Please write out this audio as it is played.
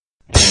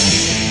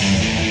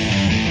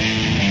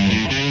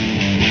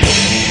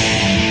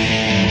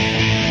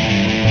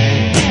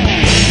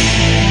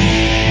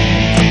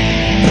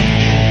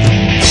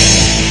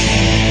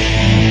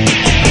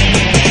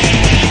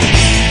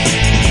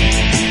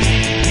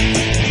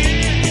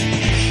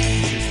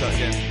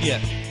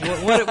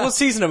What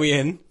season are we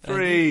in?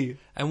 3.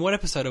 And what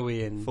episode are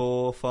we in?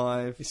 4,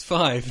 5. It's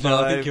 5.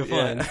 No, I think you're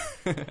fine.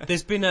 Yeah.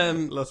 There's been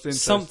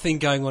something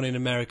going on in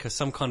America,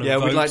 some kind of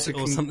vote we'd like to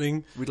or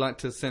something. We'd like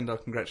to send our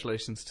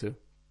congratulations to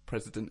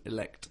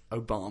President-elect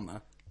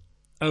Obama.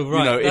 Oh right,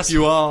 You know, that's, if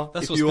you are,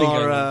 that's if what's you been are,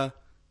 going on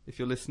if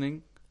you're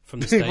listening from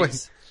the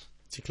States,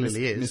 He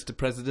clearly is. Mr.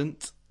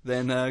 President,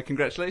 then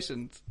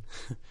congratulations.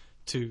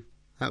 to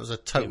That was a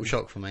total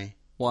shock for me.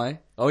 Why?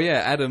 Oh yeah,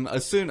 Adam.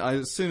 As soon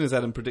as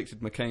Adam predicted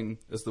McCain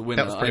as the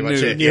winner, That was pretty I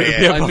much knew,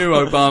 it. Yeah. I knew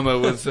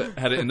Obama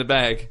had it in the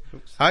bag. In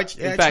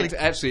In fact,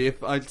 actually,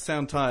 if I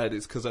sound tired,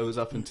 it's because I was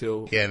up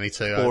until yeah, me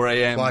too. 4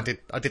 a.m. Well, I did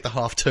the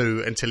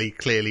 2:30 until he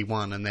clearly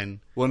won, and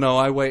then Well, no,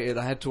 I waited.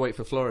 I had to wait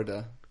for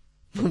Florida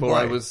before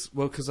Why?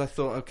 because I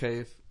thought, okay,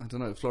 if I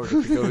don't know, Florida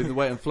could go either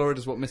way, and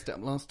Florida's what missed out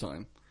last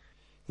time.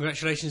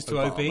 congratulations to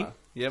Obama. OB.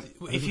 Yep.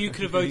 If you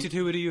could have voted,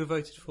 who would you have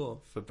voted for?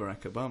 For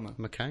Barack Obama.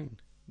 McCain.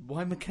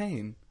 Why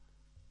McCain?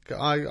 Do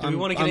we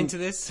want to get into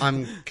this?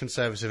 I'm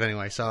conservative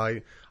anyway,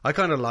 so I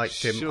kind of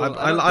liked him. Sure,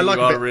 I don't like think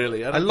you a are bit.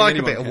 really. I I don't like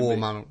a think bit of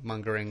anyone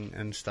warmongering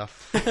and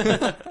stuff.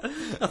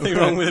 Nothing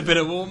wrong with a bit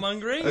of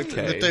warmongering.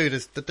 Okay.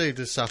 The dude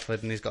has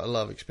suffered and he's got a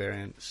lot of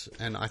experience,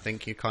 and I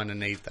think you kind of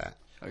need that.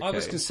 Okay. I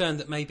was concerned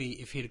that maybe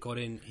if he'd got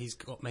in, he's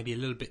got maybe a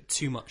little bit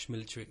too much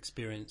military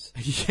experience.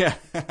 Yeah.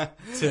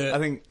 To- I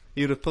think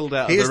you'd have pulled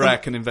out He of is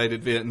Iraq and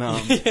invaded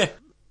Vietnam. Yeah.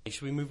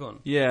 Should we move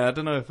on? Yeah, I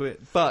don't know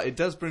but it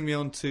does bring me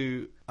on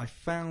to, I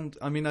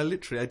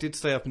did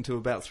stay up until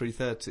about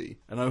 3:30,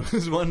 and I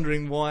was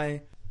wondering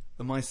why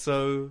am I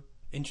so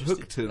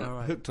Interested.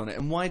 hooked on it,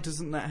 and why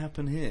doesn't that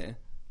happen here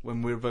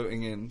when we're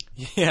voting in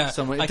Yeah,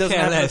 somewhere? I It doesn't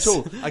care happen less. at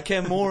all. I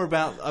care more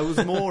about, I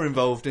was more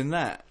involved in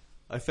that.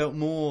 I felt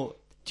more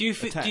Do you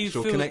attached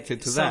feel or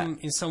connected to that.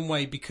 in some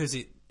way because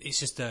it's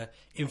just a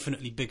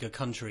infinitely bigger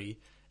country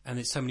and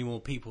there's so many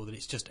more people that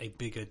it's just a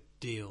bigger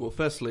deal? Well,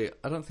 firstly,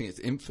 I don't think it's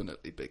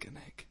infinitely bigger,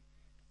 Nick.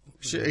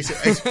 It's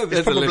There's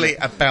a probably limit.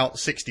 about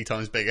 60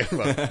 times bigger,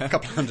 well, a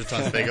couple of hundred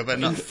times bigger, but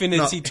not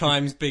Infinity not-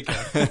 times bigger.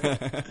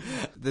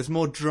 There's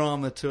more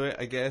drama to it,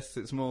 I guess.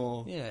 It's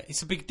more... Yeah,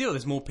 it's a big deal.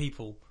 There's more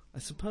people, I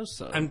suppose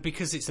so. and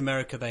because it's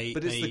America, But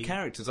it's they the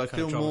characters. I kind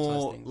feel of dramatise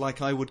more things.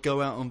 like I would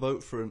go out and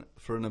vote for an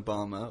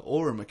Obama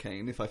or a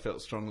McCain if I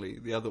felt strongly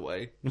the other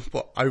way.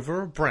 What,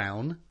 over a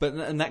Brown?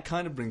 And that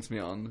kind of brings me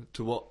on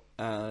to what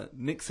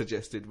Nick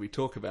suggested we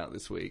talk about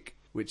this week,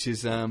 which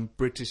is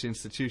British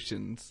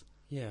institutions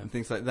Yeah. and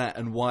things like that.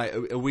 And why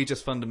are we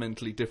just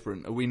fundamentally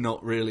different? Are we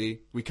not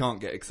really? We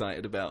can't get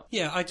excited about.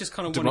 Yeah, I just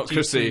kind of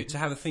Democracy. wanted you to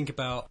have a think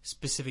about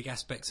specific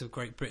aspects of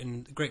Great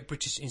Britain, Great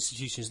British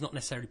institutions, not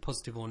necessarily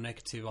positive or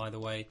negative either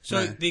way.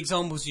 So No. the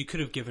examples you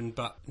could have given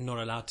but not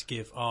allowed to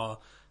give are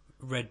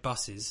red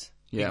buses,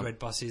 Yeah. big red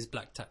buses,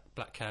 black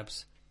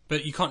cabs,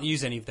 but you can't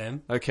use any of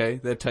them. Okay,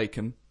 they're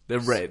taken. They're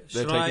red.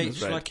 They're Shall taken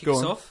as red. I kick Go us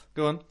on. off?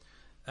 Go on.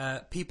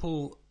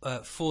 People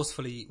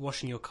forcefully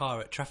washing your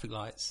car at traffic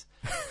lights,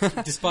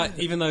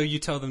 even though you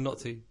tell them not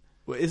to.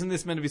 Well, isn't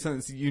this meant to be something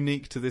that's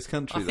unique to this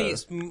country, I though? think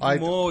it's I've-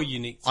 more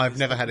unique. To I've this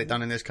never had country. it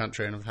done in this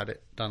country, and I've had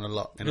it done a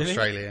lot in Really?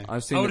 Australia.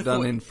 I've seen I it would've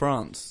done thought- in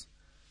France.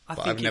 I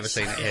But think I've never it's-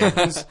 seen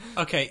it here.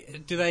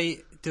 Okay, do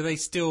they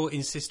still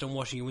insist on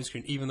washing your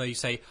windscreen even though you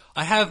say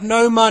I have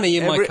no money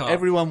in my car?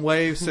 Everyone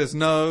waves, says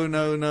no.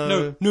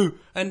 No.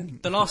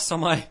 And the last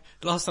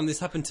time this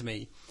happened to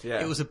me,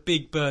 Yeah. it was a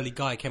big burly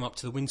guy came up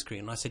to the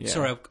windscreen and I said, Yeah.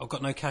 "Sorry, I've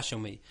got no cash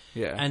on me."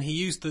 Yeah. And he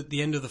used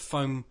the end of the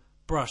foam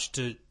brush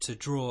to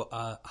draw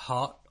a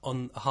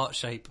heart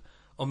shape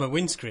on my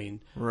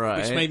windscreen,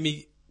 Right. which made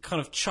me kind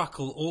of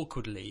chuckle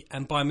awkwardly.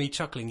 And by me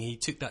chuckling, he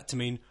took that to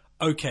mean,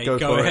 "Okay, Go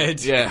go for ahead."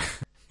 it. Yeah.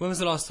 When was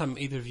the last time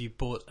either of you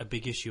bought a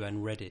big issue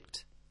and read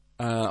it?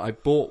 I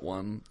bought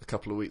one a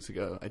couple of weeks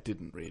ago. I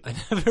didn't read I it.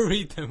 never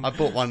read them. I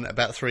bought one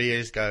about 3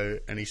 years ago,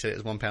 and he said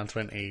it was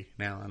 £1.20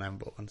 now, and I haven't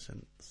bought one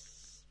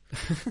since.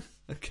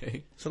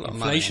 Okay. It's a lot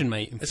Inflation, of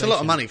money. mate. It's a lot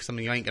of inflation. money for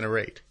something you ain't going to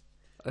read.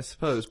 I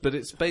suppose, but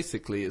it's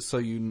basically so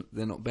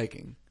they're not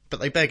begging. But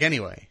they beg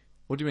anyway.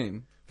 What do you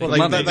mean? Well, For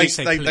money? they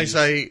say say, please.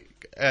 do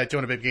you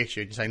want a big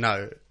issue? And you say,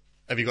 no.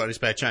 Have you got any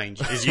spare change?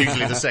 Is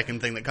usually the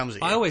second thing that comes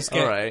at you. I always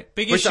get All right.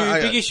 big Which issue,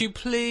 big issue,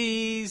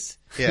 please,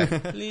 Yeah.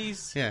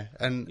 please. Yeah,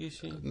 and Big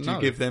issue. Do no.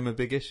 you give them a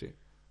big issue?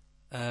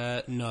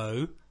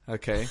 No,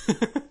 Okay.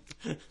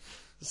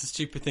 it's a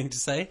stupid thing to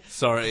say.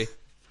 Sorry.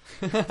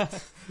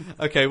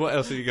 Okay, what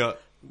else have you got?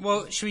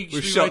 Well, should we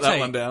We've shot that rotate?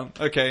 one down.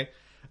 Okay.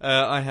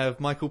 I have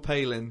Michael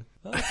Palin.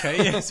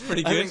 Okay, yeah, it's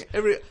pretty I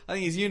good. think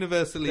he's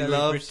universally Very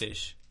loved.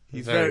 British.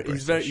 He's Very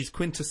he's British. he's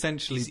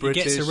quintessentially He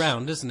British. gets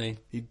around, doesn't he?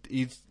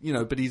 He's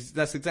but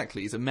that's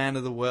exactly. He's a man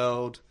of the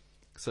world.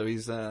 So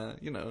he's I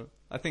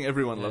think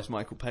everyone loves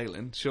Michael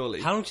Palin.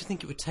 Surely, How long do you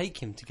think it would take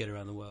him to get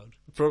around the world?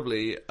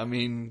 probably. I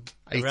mean,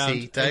 80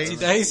 Around days. 80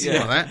 days,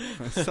 Something yeah. like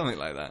that. something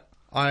like that.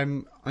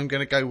 I'm going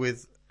to go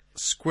with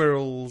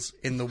squirrels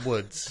in the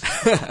woods.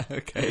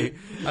 Okay,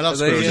 I love Are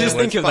they- squirrels in Just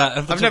the think woods. of that but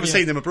off the I've top never of your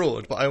seen them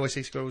abroad, but I always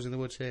see squirrels in the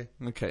woods here.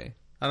 okay.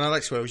 And I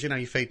like squirrels.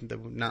 You feed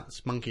them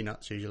nuts, monkey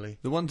nuts usually.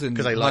 The ones in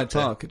 'Cause they Hyde like to-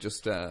 Park are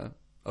just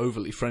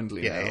overly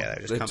friendly. Yeah, now. yeah,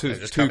 they just they're come- too they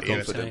just too come at you.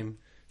 confident. Same.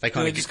 They They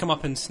kind of just come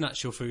up and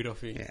snatch your food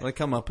off you. Yeah. They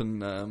come up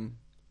and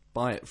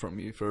buy it from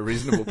you for a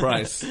reasonable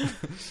price.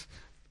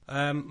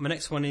 My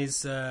next one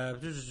is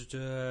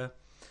our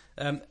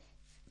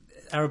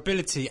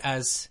ability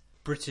as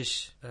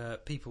British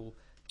people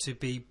to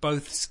be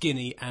both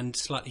skinny and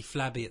slightly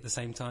flabby at the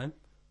same time.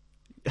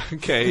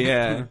 Okay,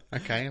 yeah.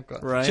 Okay, I've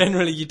got Right.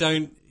 Generally, you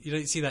don't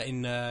see that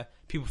in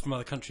people from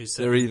other countries.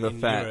 So They're either in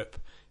fat. Europe,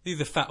 they're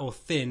either fat or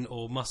thin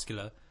or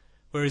muscular,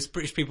 whereas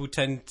British people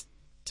tend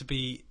to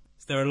be.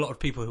 There are a lot of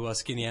people who are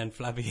skinny and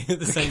flabby at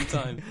the same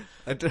time,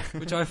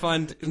 which I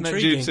find Isn't that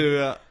intriguing.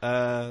 due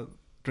to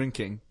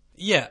drinking?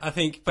 Yeah, I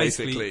think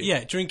basically, Basically.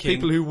 yeah, drinking,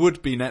 People who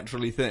would be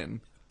naturally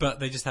thin. but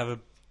they just have a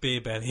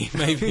beer belly,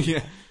 maybe.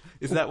 Yeah.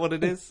 Is that what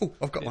it is? Oh,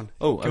 I've got one.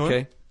 Oh, Go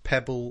okay.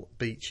 Pebble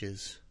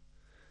beaches.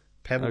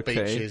 Pebble Okay.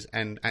 beaches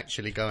and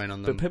actually going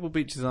on them. But pebble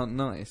beaches aren't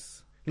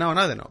nice. No, I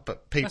know they're not,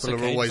 but people That's are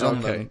okay. always on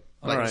Okay. them,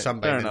 All like right.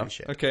 sunbathing Fair and enough.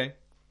 shit. Okay.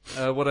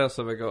 What else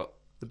have I got?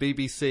 The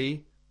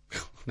BBC.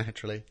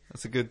 Naturally.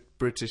 That's a good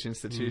British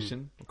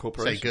institution or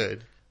corporation. Say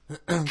good.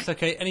 It's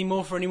okay. Any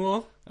more for any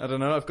more? I don't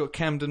know. I've got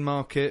Camden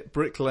Market,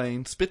 Brick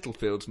Lane,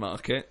 Spitalfields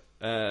Market,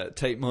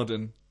 Tate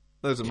Modern.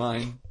 Those are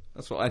mine.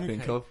 That's what I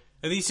think Okay. of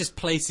Are these just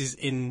places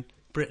in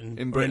Britain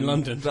in or Britain. in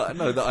London That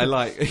I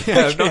like.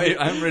 Yeah,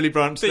 I haven't really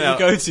branched that you out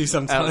go to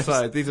sometimes?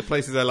 outside. These are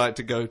places I like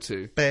to go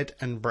to. Bed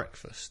and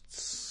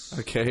breakfasts.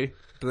 Okay.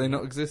 Do they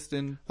not exist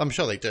in? I'm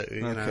sure they do,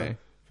 you know. Okay.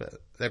 But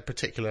they're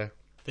particular.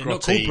 They're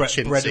not grotty, called bread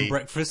and chintzy-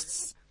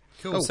 breakfasts.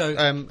 Cool. Oh, So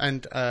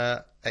and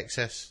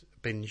excess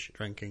binge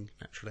drinking,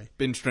 naturally.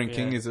 Binge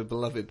drinking Yeah. is a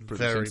beloved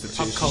British Very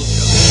institution. pub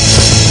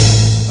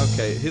culture.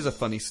 Okay, here's a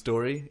funny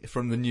story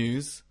from the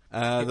news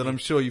that I'm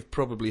sure you've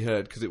probably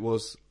heard because it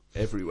was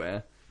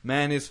everywhere.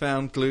 Man is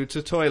found glued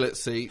to toilet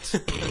seat.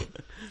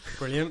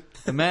 Brilliant.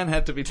 The man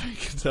had to be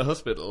taken to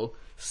hospital,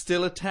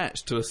 still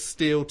attached to a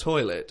steel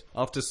toilet,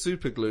 after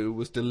superglue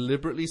was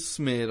deliberately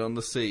smeared on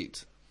the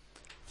seat.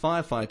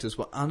 Firefighters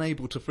were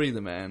unable to free the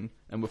man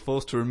and were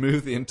forced to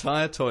remove the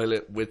entire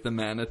toilet with the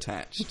man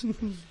attached.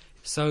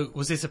 So,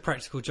 was this a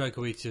practical joke,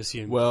 or we to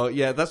assume? Well,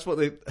 yeah, that's what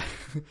they...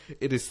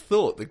 It is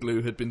thought the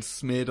glue had been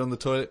smeared on the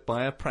toilet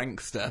by a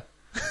prankster,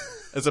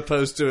 as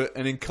opposed to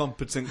an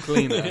incompetent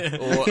cleaner.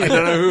 Or I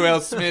don't know who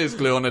else smears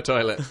glue on a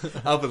toilet,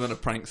 other than a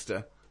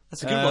prankster.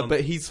 That's a good one.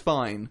 But he's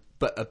fine,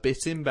 but a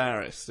bit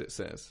embarrassed, it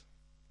says.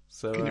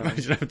 So, Can you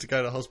imagine having to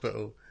go to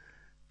hospital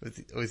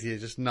with your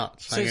just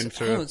nuts So, hanging hang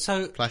through on, a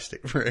so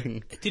plastic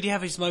ring? did he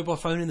have his mobile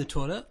phone in the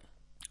toilet,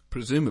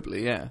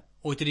 presumably, yeah.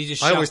 or did he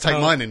just? I shout always take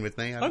out, mine in with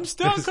me. I'm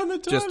stuck on the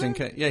toilet. Just in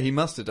case. Yeah, he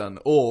must have done.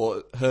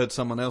 Or heard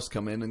someone else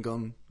come in and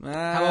gone,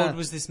 How old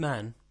was this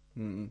man?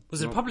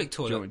 Was it a public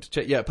Do you want me toilet? to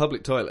check? Yeah,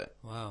 public toilet.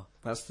 Wow.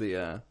 That's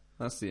the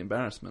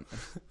embarrassment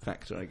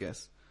factor, I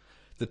guess.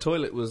 The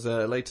toilet was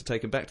later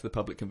taken back to the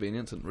public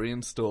convenience and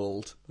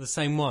reinstalled. The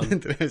same one.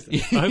 There's I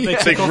hope they a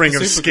took big off ring the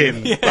of super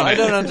skin. glue. Yeah. But I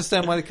don't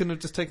understand why they couldn't have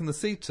just taken the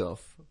seat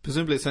off.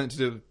 Presumably it's something to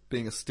do with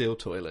being a steel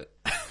toilet.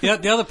 The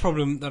other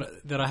problem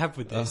that I have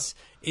with this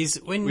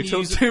is when We you talk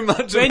use, too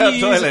much when about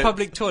you use a toilets.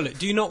 public toilet,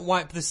 do you not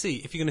wipe the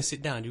seat if you're going to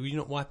sit down? Do you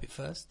not wipe it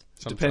first?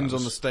 Depends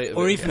on the state of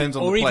Or it. even, Depends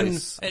on or the even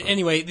place.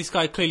 anyway, this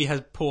guy clearly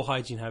has poor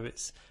hygiene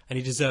habits, and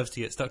he deserves to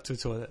get stuck to a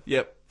toilet.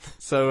 Yep.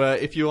 So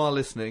if you are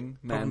listening,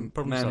 Problem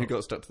man who solved.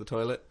 got stuck to the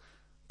toilet,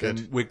 Good.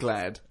 then we're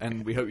glad,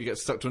 and we hope you get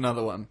stuck to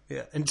another one.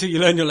 Yeah. Until you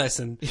learn your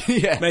lesson,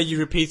 Yeah. may you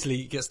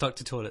repeatedly get stuck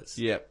to toilets.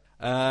 Yep.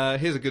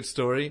 Here's a good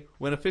story.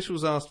 When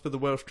officials asked for the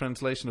Welsh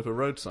translation of a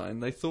road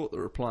sign, they thought the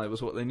reply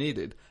was what they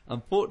needed.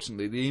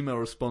 Unfortunately, the email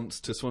response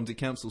to Swansea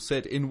Council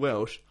said in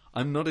Welsh,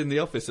 "I'm not in the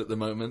office at the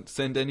moment.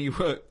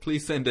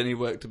 Please send any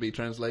work to be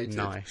translated."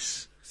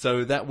 Nice.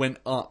 So that went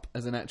up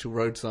as an actual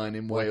road sign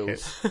in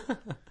Wales.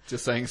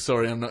 Just saying,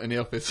 sorry, I'm not in the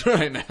office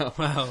right now.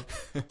 Wow.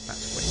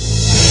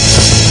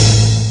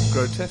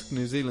 Grotesque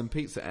New Zealand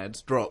pizza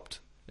ads dropped.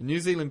 A New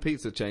Zealand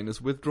pizza chain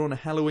has withdrawn a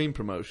Halloween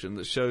promotion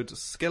that showed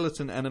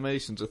skeleton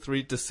animations of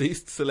 3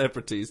 deceased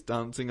celebrities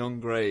dancing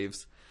on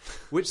graves.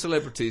 Which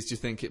celebrities do you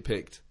think it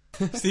picked?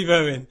 Steve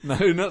Irwin. No,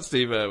 not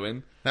Steve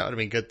Irwin. That would have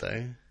been good,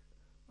 though.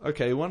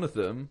 Okay, one of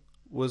them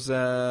was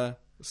Sir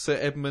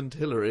Edmund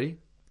Hillary,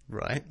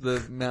 Right.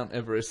 the Mount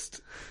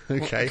Everest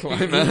Okay.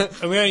 climber.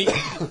 And we only...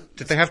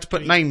 Did they have to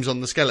put names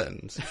on the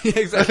skeletons? Yeah,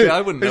 exactly,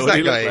 I wouldn't know Who's what that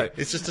he looked guy? like.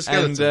 It's just a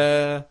skeleton.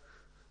 And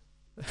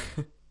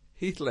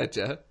Heath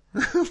Ledger.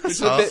 Which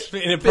is a That's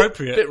bit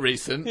inappropriate. Bit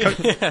recent.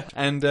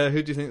 And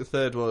who do you think the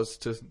third was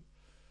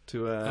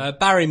to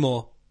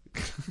Barrymore.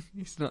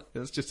 he's not,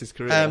 that's just his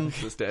career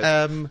that's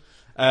dead.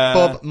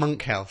 Bob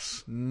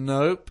Monkhouse.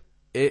 Nope.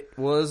 It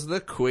was the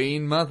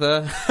Queen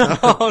Mother.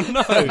 Oh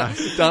no.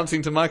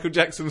 Dancing to Michael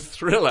Jackson's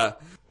Thriller.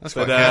 That's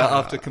But quite good.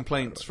 after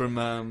complaints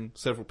from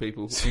several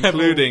people,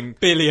 including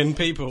billion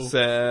people.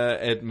 Sir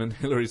Edmund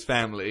Hillary's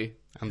family,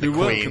 And the who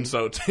weren't Queen.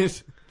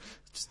 consulted.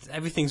 Just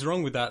everything's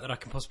wrong with that I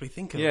can possibly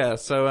think of. Yeah,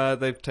 so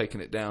they've taken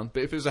it down.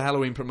 But if it was a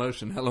Halloween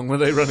promotion, how long were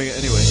they running it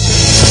anyway?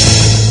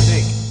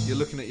 Nick, you're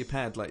looking at your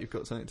pad like you've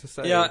got something to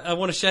say. Yeah, I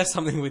want to share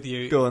something with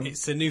you. Go on.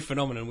 It's a new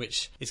phenomenon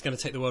which is going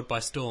to take the world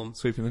by storm.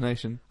 Sweeping the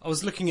nation. I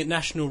was looking at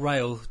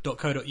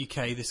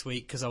nationalrail.co.uk this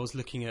week because I was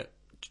looking at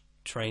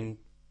train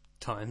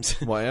times.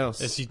 Why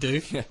else? As you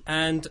do. Yeah.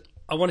 And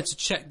I wanted to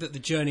check that the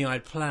journey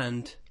I'd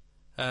planned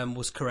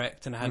was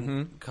correct and I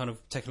hadn't kind of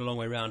taken a long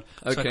way around.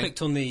 So I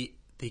clicked on the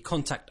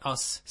Contact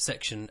Us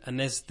section, and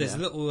there's a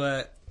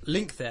little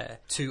link there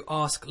to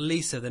ask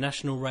Lisa, the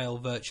National Rail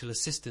virtual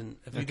assistant.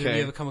 Have you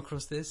ever come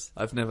across this?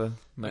 I've never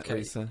met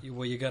Lisa.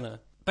 Well, you're gonna.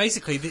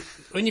 Basically,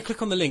 when you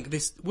click on the link,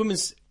 this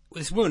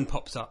woman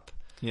pops up.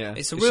 Yeah.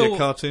 It's Is she a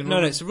cartoon No,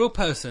 woman? it's a real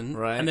person.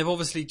 Right. And they've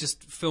obviously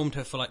just filmed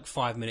her for like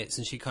 5 minutes,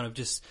 and she kind of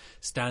just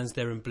stands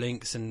there and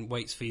blinks and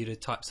waits for you to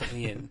type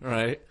something in.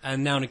 Right.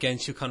 And now and again,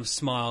 she'll kind of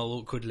smile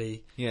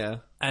awkwardly. Yeah.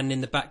 And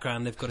in the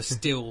background, they've got a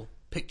still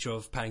picture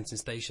of Paddington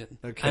Station.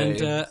 Okay. And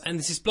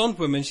there's this blonde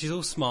woman. She's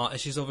all smart, and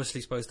she's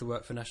obviously supposed to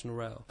work for National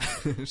Rail.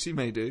 She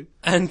may do.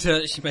 And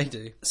she may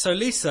do. So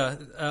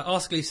Lisa,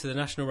 ask Lisa, the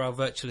National Rail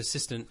virtual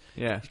assistant.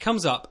 Yeah. It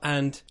comes up,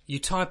 and you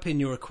type in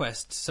your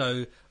request.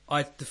 So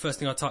the first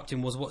thing I typed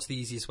in was, what's the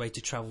easiest way to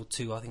travel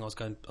to? I think I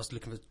was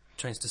looking for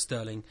trains to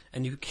Stirling,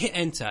 and you hit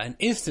enter, and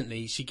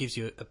instantly she gives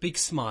you a big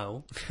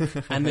smile,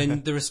 and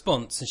then the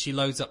response, and she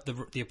loads up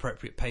the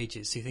appropriate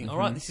pages. So you think, all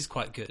right, this is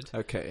quite good.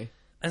 Okay.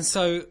 And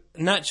so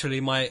naturally,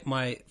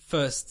 my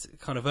first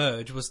kind of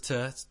urge was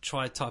to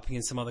try typing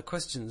in some other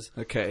questions.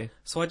 Okay.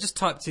 So I just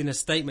typed in a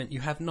statement: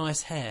 "You have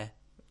nice hair."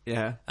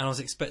 Yeah. And I was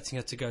expecting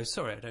her to go,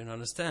 "Sorry, I don't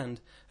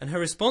understand." And her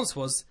response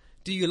was,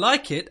 "Do you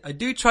like it? I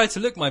do try to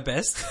look my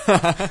best."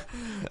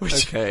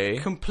 Which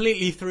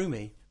completely threw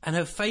me. And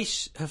her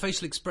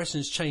facial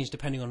expressions changed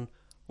depending on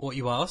what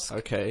you ask.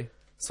 Okay.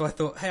 So I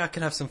thought, hey, I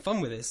can have some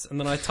fun with this. And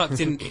then I typed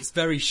in, "It's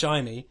very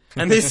shiny."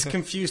 And this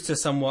confused her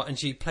somewhat, and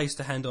she placed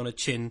her hand on her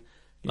chin,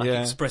 like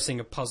expressing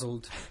a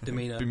puzzled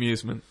demeanour.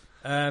 Bemusement.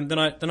 Then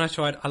I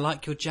tried, "I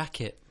like your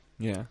jacket."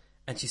 Yeah.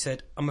 And she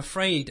said, "I'm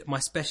afraid my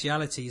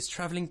speciality is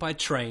travelling by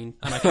train,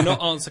 and I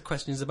cannot answer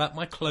questions about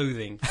my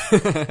clothing."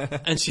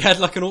 And she had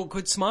like an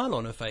awkward smile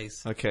on her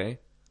face. Okay.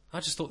 I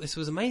just thought this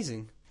was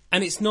amazing.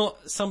 And it's not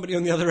somebody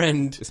on the other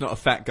end. It's not a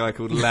fat guy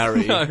called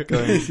Larry No.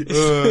 going, "Do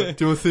you want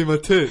to see my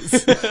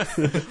tits?"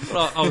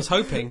 Well, I was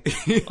hoping.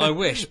 I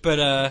wish.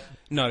 But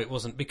no, it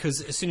wasn't. Because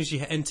as soon as you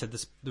hit enter,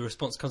 the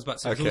response comes back,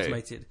 so it's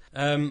automated.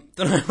 Then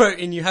I wrote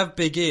in, "You have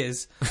big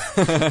ears."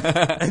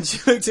 And she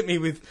looked at me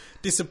with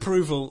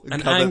disapproval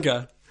and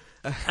anger.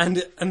 And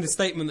the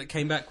statement that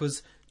came back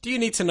was, "Do you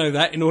need to know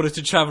that in order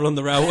to travel on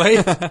the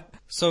railway?"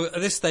 So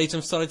at this stage,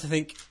 I'm starting to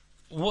think,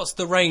 what's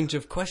the range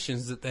of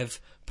questions that they've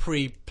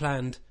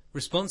pre-planned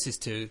responses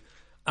to?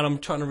 And I'm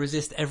trying to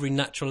resist every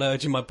natural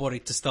urge in my body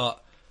to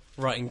start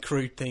writing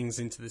crude things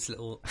into this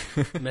little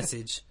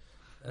message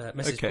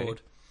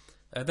board.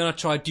 Then I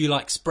tried, "Do you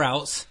like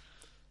sprouts?"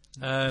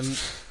 And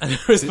the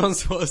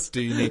response was,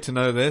 "Do you need to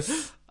know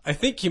this?" "I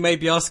think you may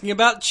be asking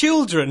about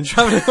children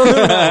travelling on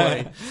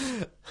the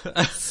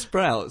railway."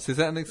 Sprouts, is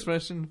that an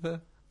expression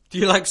for Do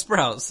you like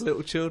sprouts?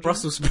 little children?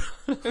 Brussels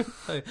sprouts.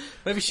 No.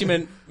 Maybe she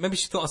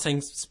thought I was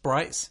saying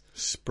sprites.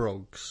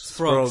 Sprogs.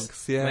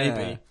 Sprogs, yeah.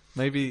 Maybe.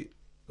 Maybe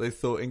they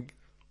thought,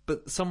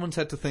 but someone's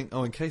had to think,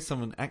 in case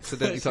someone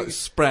accidentally types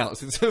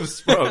sprouts instead of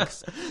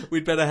sprogs,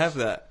 we'd better have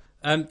that.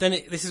 Then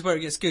this is where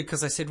it gets good,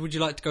 because I said, "Would you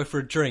like to go for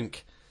a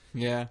drink?"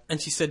 Yeah.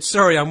 And she said,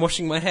 "Sorry, I'm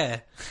washing my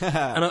hair."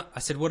 And I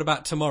said, "What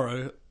about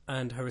tomorrow?"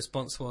 And her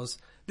response was,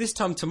 "This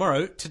time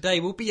tomorrow, today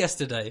will be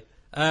yesterday."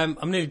 I'm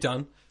nearly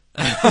done.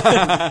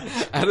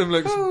 Adam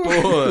looks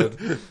bored.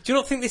 Do you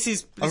not think this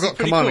is I've got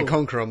pretty Command cool? and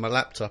Conquer on my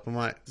laptop.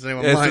 Does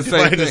anyone Yeah, mind it's if the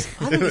I same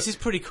just... I think this is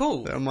pretty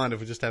cool. Don't mind if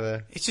we just have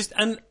a... It's just,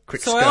 and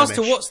Quick so I asked her,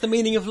 skirmish. "What's the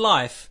meaning of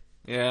life?"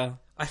 Yeah.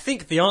 I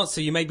think the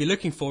answer you may be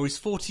looking for is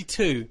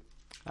 42.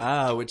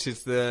 Which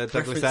is the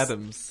Douglas Reference-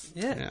 Adams.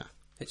 Yeah.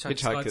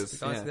 Hitchhikers, Guide to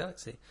the yeah.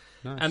 Galaxy.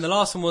 Nice. And the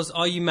last one was,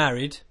 "Are you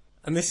married?"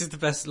 And this is the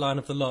best line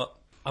of the lot.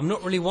 "I'm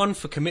not really one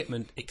for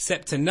commitment,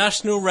 except to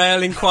National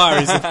Rail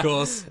inquiries, of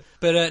course."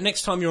 But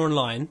next time you're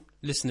online,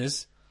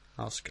 listeners,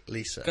 Ask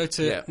Lisa. go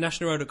to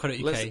nationalrail.co.uk.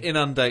 Let's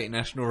inundate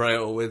National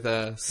Rail with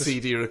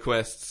CD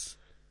requests.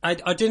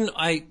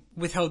 I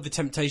withheld the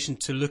temptation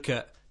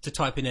to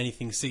type in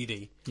anything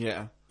CD,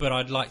 Yeah. but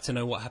I'd like to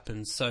know what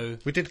happens. So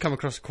We did come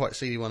across a quite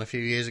seedy one a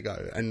few years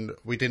ago, and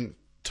we didn't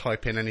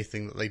type in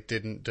anything that they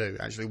didn't do.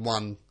 Actually,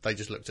 one, they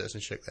just looked at us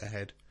and shook their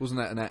head. Wasn't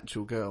that an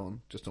actual girl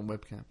just on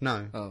webcam?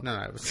 No, Oh. no,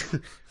 it was,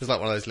 it was like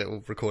one of those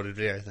little recorded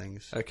video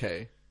things.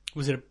 Okay.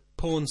 was it a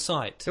porn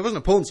site? It wasn't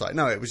a porn site,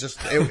 no, it was just,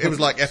 it was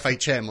like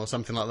FHM or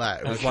something like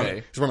that. It was, Okay.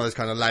 it was one of those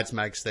kind of lads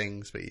mags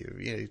things, but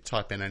you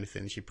type in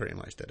anything, she pretty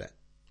much did it.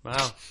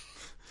 Wow.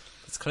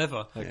 That's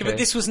clever. Okay. Yeah, but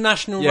this was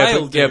National Yeah,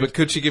 Rail, but, dude. but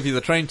could she give you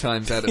the train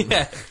times, Adam?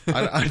 Yeah.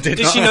 I did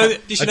Did not, she know I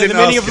the didn't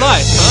meaning ask of her.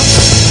 life,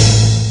 huh?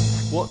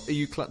 What are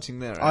you clutching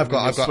there? Adam, I've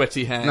got with your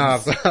sweaty hands.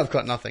 No, I've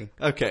got nothing.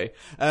 Okay.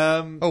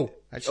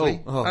 Actually,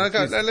 geez.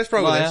 let's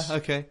roll with Liar. this.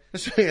 Okay.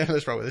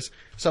 Let's roll with this.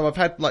 So I've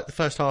had like the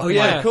first half. Oh of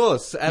yeah, my- of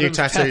course. Adam's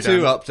tattoo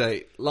tattoo done.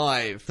 update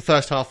live. The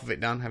first half of it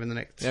done, having the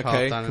next half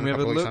Okay. done. Can in we a have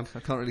a couple of look? weeks' I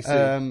can't really see.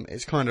 time.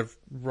 It's kind of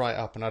right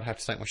up, and I'd have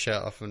to take my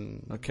shirt off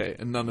and. Okay,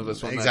 and none of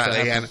us want Exactly,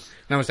 that to yeah. happen.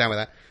 No one's down with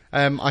that.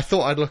 I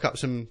thought I'd look up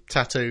some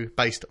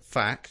tattoo-based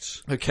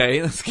facts. Okay,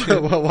 that's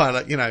good. Well,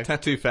 like,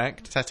 Tattoo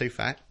fact. tattoo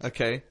fact.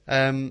 Okay.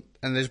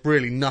 and there's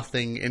really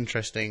nothing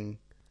interesting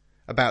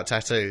about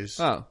tattoos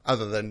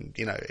other than,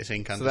 it's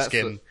ink under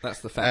skin.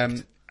 That's the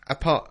fact.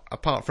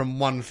 Apart from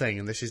one thing,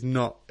 and this is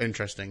not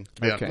interesting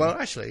to be honest. Well,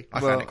 actually, I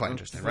found it quite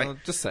interesting, right?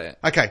 Just say it.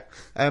 Okay.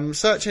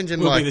 Search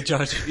engine We'll be the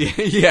judge.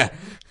 Yeah.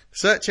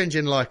 Search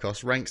engine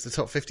Lycos ranks the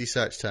top 50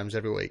 search terms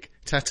every week.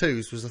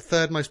 Tattoos was the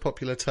third most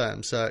popular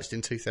term searched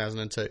in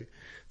 2002,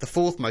 the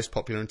fourth most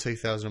popular in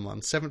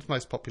 2001, seventh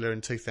most popular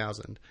in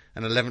 2000,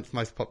 and 11th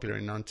most popular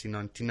in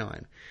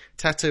 1999.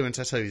 Tattoo and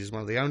tattoos is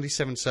one of the only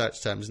 7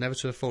 search terms never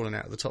to have fallen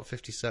out of the top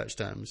 50 search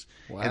terms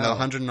in the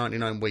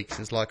 199 weeks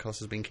since Lycos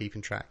has been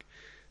keeping track.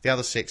 The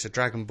other 6 are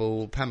Dragon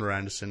Ball, Pamela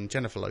Anderson,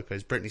 Jennifer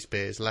Lopez, Britney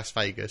Spears, Las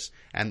Vegas,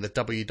 and the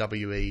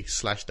WWE/WWF.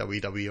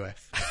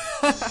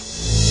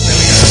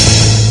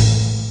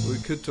 We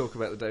could talk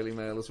about the Daily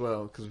Mail as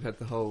well, because we've had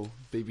the whole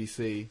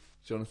BBC,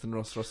 Jonathan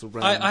Ross, Russell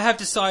Brand. I have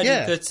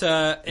decided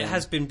that it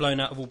has been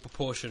blown out of all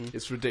proportion.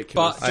 It's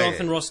ridiculous. But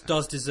Jonathan Ross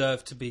does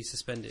deserve to be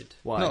suspended.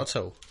 Why? Not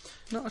at all.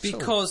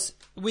 Because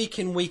week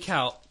in, week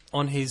out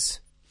on his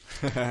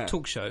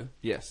talk show...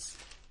 Yes.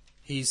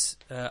 He's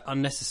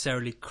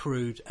unnecessarily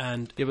crude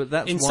and, but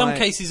that's in some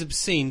cases,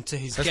 obscene to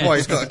his guests. That's why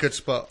he's got a good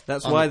spot.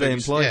 That's why they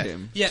employed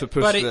him. Yeah, to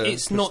push but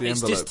it's not.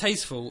 It's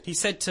distasteful. He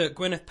said to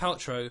Gwyneth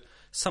Paltrow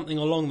something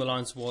along the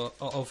lines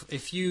of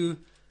 "If you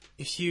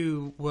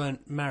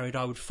weren't married,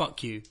 I would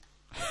fuck you."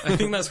 I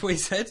think that's what he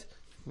said.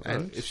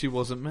 And if she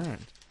wasn't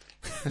married.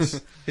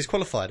 He's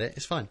qualified it.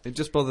 It's fine. It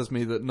just bothers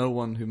me that no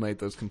one who made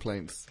those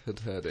complaints had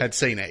heard it. Had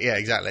seen it. Yeah,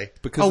 exactly.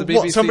 Because the BBC...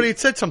 what? Somebody had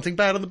said something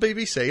bad on the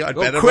BBC. I'd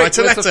better quick, write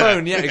a letter. the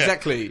phone. Yeah,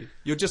 exactly.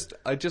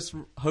 I just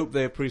hope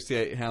they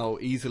appreciate how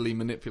easily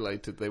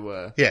manipulated they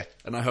were. Yeah,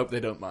 and I hope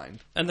they don't mind.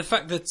 And the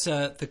fact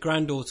that the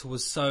granddaughter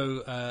was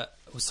so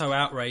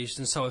outraged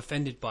and so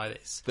offended by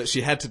this that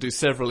she had to do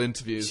several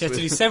interviews.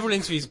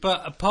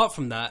 But apart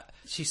from that,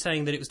 she's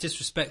saying that it was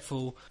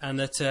disrespectful and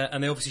that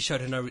and they obviously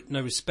showed her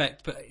no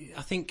respect. But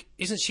I think,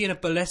 isn't she in a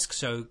burlesque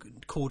show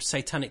called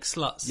Satanic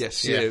Sluts? Yes,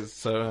 she is.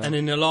 So, and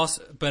in the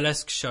last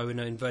burlesque show, in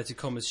inverted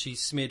commas, she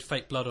smeared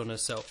fake blood on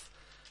herself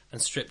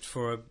and stripped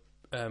for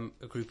a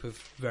group of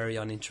very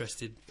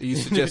uninterested. Are you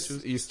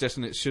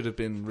suggesting it should have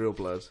been real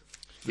blood?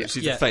 Yeah.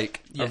 She's a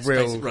fake. Yes, a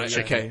real. Right.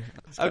 Chicken.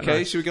 Okay. Okay.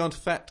 Nice. Should we go on to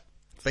Fat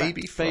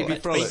Baby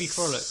Frolics? Baby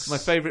Frolics. My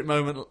favourite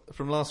moment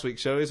from last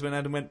week's show is when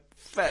Adam went,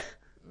 "Fat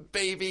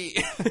baby,"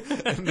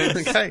 and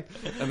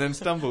then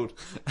stumbled.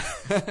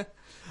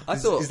 I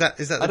thought, is that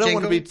the I don't jingle?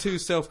 want to be too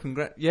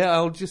self-congrat. Yeah,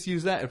 I'll just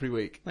use that every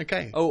week.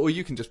 Okay. Oh, or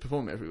you can just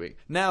perform it every week.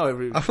 Now,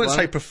 everyone. I wouldn't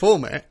say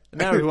perform it.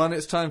 Now, everyone,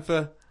 it's time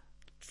for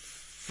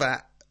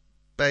Fat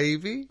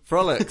Baby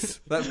Frolics.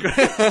 That's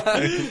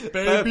great.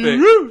 Baby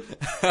Woo!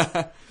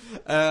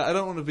 I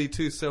don't want to be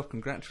too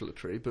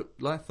self-congratulatory, but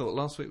I thought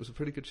last week was a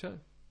pretty good show.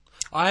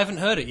 I haven't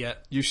heard it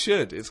yet. You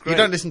should. It's great. You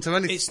don't listen to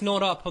anything. It's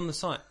not up on the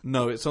site.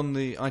 No, it's on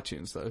the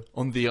iTunes though.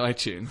 On the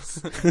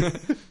iTunes.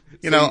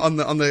 on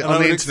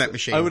the internet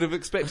machine. I would have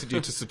expected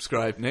you to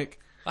subscribe, Nick.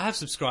 I have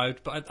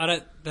subscribed, but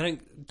they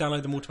don't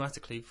download them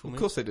automatically for me. Of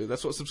course they do.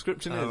 That's what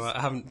subscription is.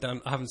 I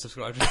haven't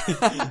subscribed.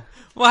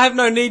 Well, I have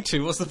no need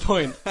to. What's the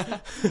point?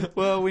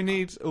 Well, we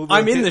need all the...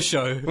 I'm in the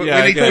show. Yeah,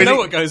 I know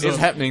what goes on. It's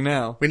happening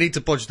now. We need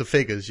to bodge the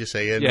figures, you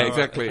see. And yeah,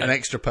 exactly. An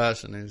extra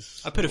person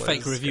is... I put a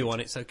fake review on.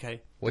 It's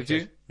okay. Did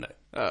you? No.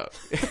 Oh.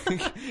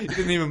 You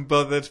didn't even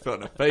bother to put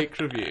on a fake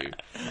review.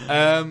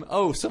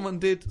 Someone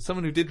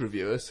who did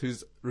review us,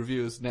 whose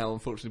review has now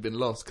unfortunately been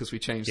lost because we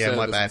changed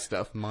servers and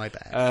stuff. My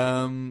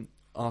bad.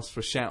 Asked for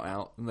a shout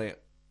out, and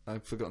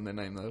I've forgotten their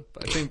name though,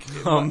 but I think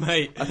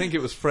mate, I think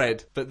it was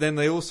Fred. But then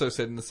they also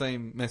said in the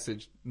same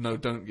message, "No,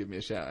 don't give me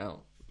a shout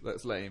out.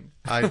 That's lame."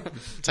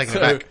 I've taken it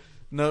back.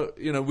 No,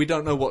 we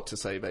don't know what to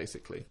say.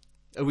 Basically,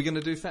 are we going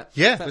to do that?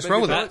 Yeah, let's roll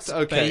with that.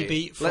 Okay,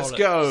 Baby let's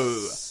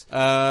go.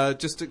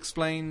 Just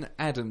explain,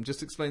 Adam.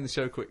 Just explain the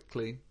show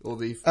quickly, or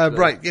the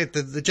right. Yeah,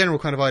 the general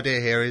kind of idea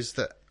here is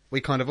that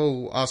we kind of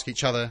all ask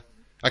each other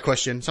a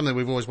question, something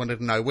we've always wanted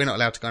to know. We're not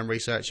allowed to go and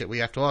research it. We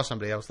have to ask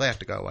somebody else. They have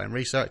to go away and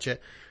research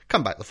it.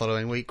 Come back the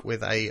following week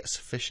with a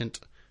sufficient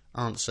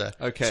answer.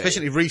 Okay.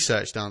 Sufficiently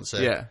researched answer.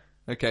 Yeah.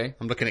 Okay.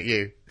 I'm looking at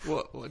you.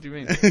 What do you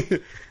mean?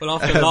 Well,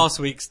 after last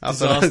week's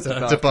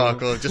disaster.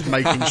 Debacle of just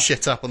making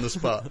shit up on the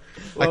spot.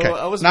 Well, okay.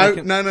 I was no. All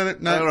right,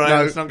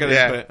 no. Let's not get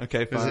into it.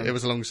 Okay, fine. It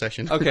was a long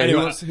session. Okay,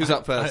 anyway, who's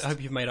up first? I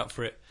hope you've made up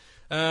for it.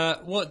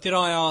 What did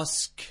I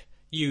ask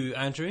you,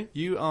 Andrew?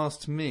 You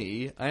asked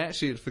me. I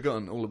actually had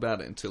forgotten all about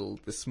it until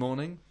this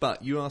morning.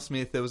 But you asked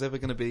me if there was ever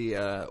going to be,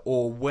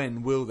 or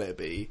when will there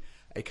be,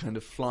 a kind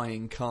of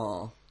flying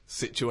car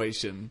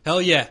situation. Hell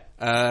yeah.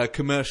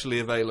 Commercially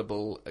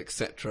available,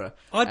 etc.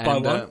 I'd buy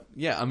one.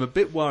 Yeah, I'm a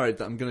bit worried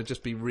that I'm going to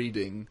just be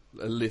reading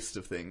a list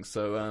of things.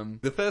 So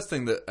the first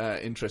thing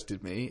that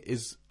interested me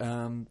is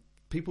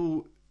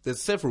people... There's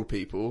several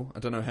people, I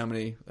don't know how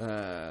many,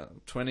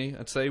 20,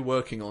 I'd say,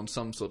 working on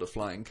some sort of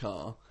flying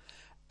car.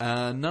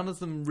 None of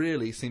them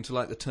really seem to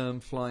like the term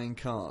flying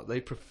car.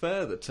 They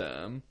prefer the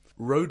term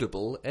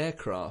roadable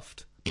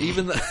aircraft.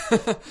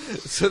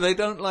 So they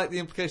don't like the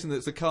implication that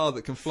it's a car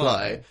that can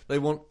fly. They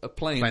want a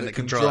plane that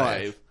can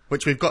drive.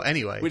 Which we've got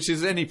anyway. Which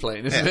is any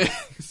plane, isn't it?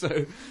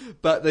 So,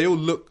 but they all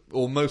look,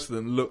 or most of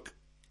them look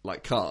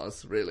like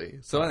cars, really.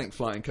 So I think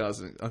flying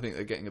cars, I think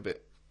they're getting a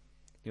bit,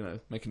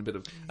 making a bit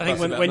of... I think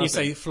when you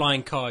say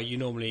flying car, you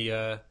normally,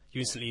 you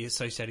instantly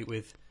associate it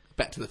with...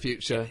 Back to the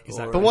Future.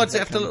 Exactly. But why does it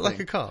have to look like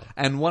a car?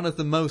 And one of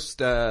the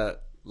most, one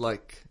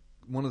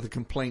of the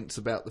complaints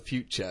about the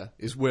future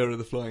is where are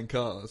the flying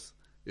cars,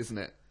 isn't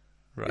it?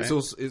 Right.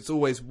 It's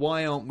always,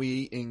 why aren't we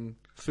eating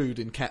food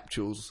in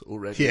capsules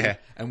already? Yeah.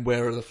 And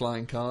where are the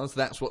flying cars?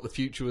 That's what the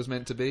future was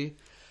meant to be.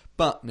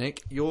 But,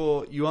 Nick,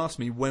 you asked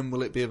me when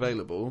will it be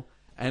available,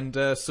 and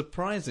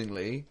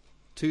surprisingly...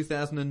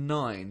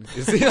 2009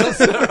 is the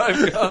answer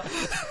I've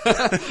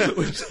got.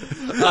 Which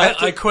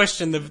I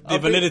question the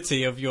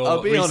validity of your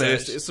I'll be research.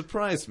 honest, it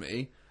surprised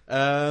me.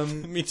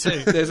 Me too.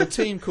 There's a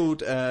team called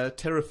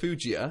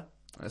Terrafugia.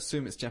 I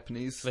assume it's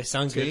Japanese. They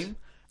sound team. good.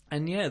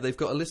 And yeah, they've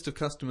got a list of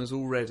customers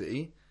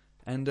already.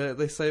 And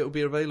they say it will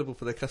be available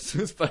for their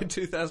customers by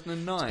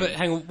 2009. But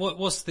hang on,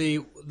 what's the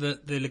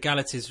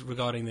legalities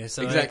regarding this?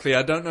 Exactly,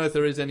 I don't know if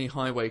there is any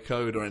highway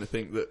code or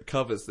anything that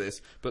covers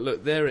this. But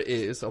look, there it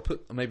is. I'll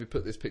maybe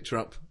put this picture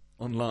up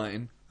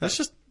online. They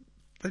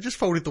just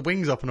folded the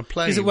wings up on a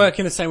plane. Does it work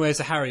in the same way as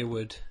a Harrier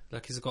would?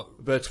 Like, has it got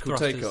vertical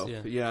thrusters? takeoff?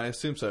 Yeah. Yeah, I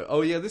assume so.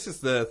 Oh yeah, this is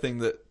the thing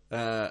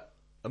that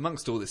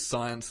amongst all this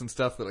science and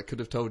stuff that I could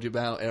have told you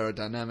about,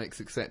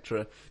 aerodynamics,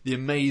 etc. The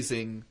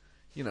amazing...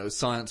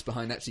 science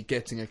behind actually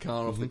getting a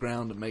car off the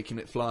ground and making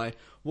it fly.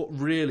 What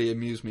really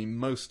amused me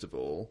most of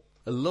all,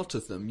 a lot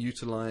of them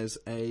utilise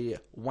a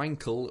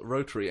Wankel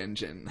rotary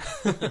engine.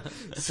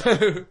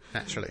 So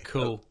Naturally.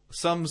 Cool.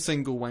 Some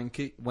single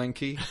wanky,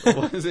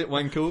 or what is it,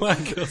 Wankel?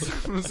 Wankel.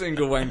 Some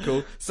single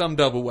Wankel, some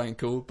double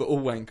Wankel, but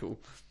all Wankel.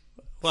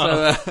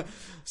 Wow.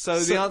 So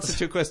the answer to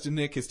your question,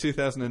 Nick, is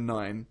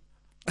 2009.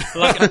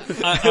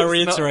 Like I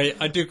reiterate,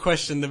 I do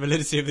question the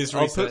validity of this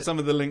research. I'll put some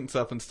of the links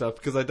up and stuff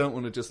because I don't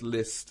want to just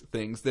list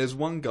things. There's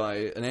one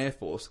guy, an Air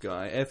Force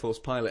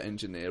pilot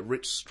engineer,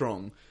 Rich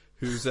Strong,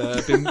 who's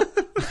been...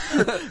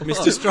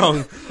 Mr.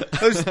 Strong.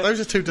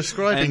 Those are two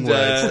describing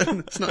words.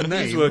 It's not a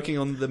name. He's working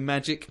on the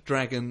Magic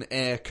Dragon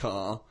air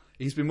car.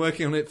 He's been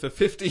working on it for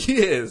 50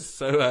 years,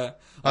 so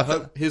I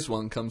hope his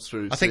one comes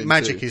through. I think soon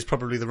magic too. is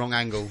probably the wrong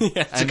angle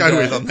Yeah. to go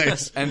with on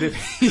this. And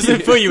if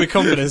Doesn't fill you with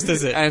confidence,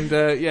 does it?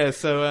 And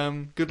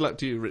so good luck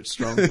to you, Rich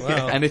Strong.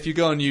 Wow. And if you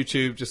go on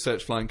YouTube, just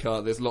search flying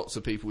car. There's lots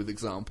of people with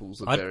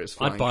examples of various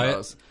flying I'd buy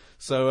cars.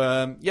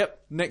 So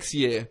next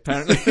year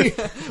apparently.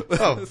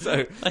 Oh,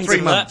 so Thanks 3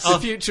 for months. that. the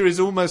future is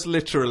almost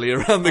literally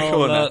around the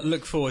corner. I'll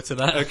look forward to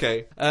that.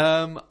 Okay.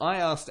 I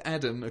asked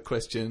Adam a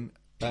question.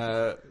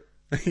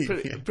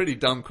 Pretty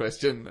dumb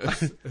question,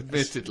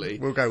 admittedly.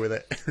 We'll go with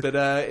it. But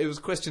it was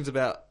questions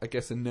about, I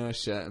guess,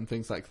 inertia and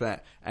things like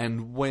that.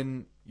 And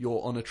when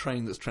you're on a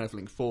train that's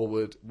travelling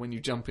forward, when you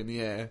jump in the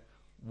air,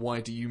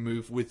 why do you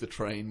move with the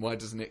train? Why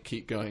doesn't it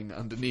keep going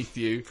underneath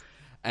you?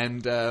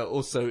 And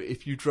also,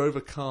 if you drove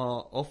a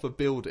car off a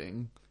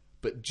building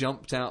but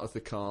jumped out of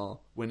the car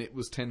when it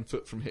was 10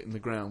 foot from hitting the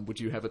ground, would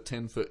you have a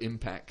 10-foot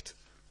impact?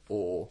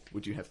 Or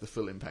would you have the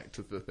full impact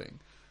of the thing?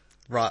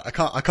 Right, I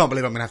can't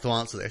believe I'm going to have to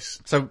answer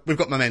this. So we've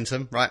got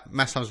momentum, right?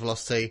 Mass times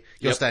velocity.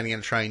 You're standing in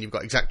a train. You've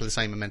got exactly the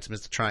same momentum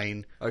as the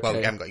train. Okay. Well,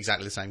 you haven't got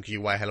exactly the same because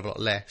you weigh a hell of a lot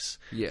less.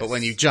 Yes. But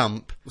when you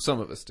jump, Well, some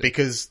of us do.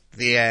 because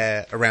the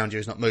air around you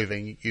is not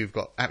moving, you've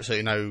got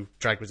absolutely no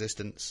drag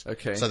resistance.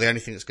 Okay. So the only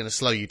thing that's going to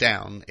slow you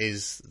down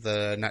is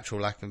the natural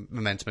lack of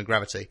momentum and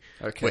gravity,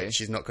 Okay. which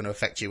is not going to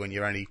affect you when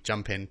you're only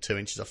jumping 2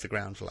 inches off the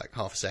ground for like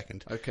half a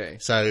second. Okay.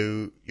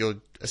 So you're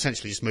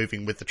essentially just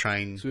moving with the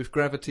train. So if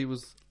gravity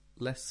was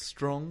less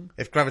strong?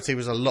 If gravity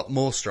was a lot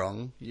more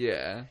strong,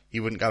 Yeah.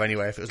 you wouldn't go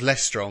anywhere. If it was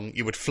less strong,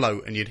 you would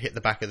float and you'd hit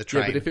the back of the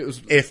train. Yeah, but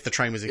if the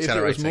train was If it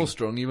accelerating, was more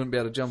strong, you wouldn't be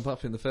able to jump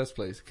up in the first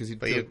place because you'd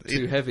But feel you'd-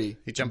 too heavy.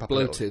 you jump up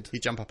bloated. You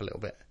jump up a little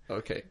bit.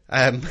 Okay.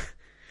 Yeah,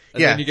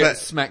 And then you get but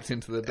smacked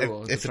into the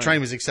door. if the train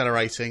was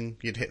accelerating,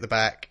 you'd hit the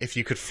back. If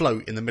you could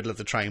float in the middle of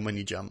the train when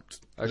you jumped,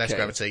 less Okay.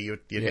 gravity, you'd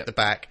Yeah. hit the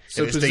back.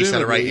 So if it's presumably,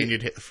 decelerating,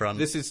 you'd hit the front.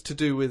 This is to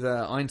do with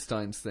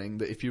Einstein's thing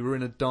that if you were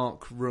in a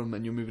dark room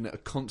and you're moving at a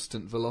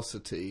constant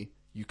velocity,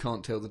 you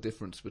can't tell the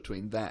difference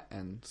between that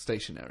and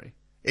stationary.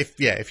 If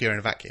you're in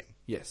a vacuum.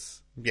 Yes.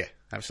 Yeah,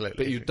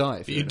 absolutely. But you'd die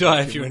if But you're you in a die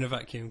if vacuum. you're in a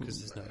vacuum because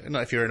there's no...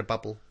 Not if you're in a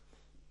bubble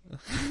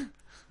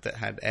that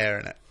had air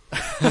in it.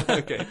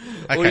 Okay.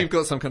 Or you've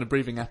got some kind of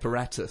breathing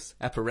apparatus.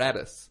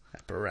 Apparatus.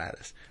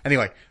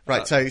 Anyway,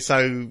 right,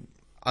 so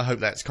I hope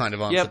that's kind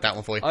of answered Yep, that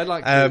one for you. I'd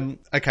like to.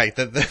 Okay,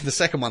 the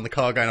second one, the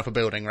car going off a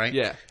building, right?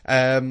 Yeah.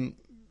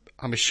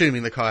 I'm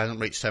assuming the car hasn't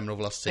reached terminal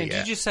velocity Did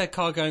yet. you just say a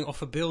car going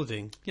off a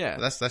building? Yeah.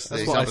 That's the what I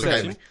example it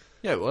said. gave me.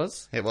 Yeah, it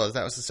was. It was.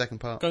 That was the second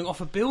part. Going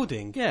off a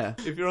building? Yeah.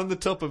 If you're on the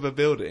top of a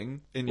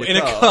building in your In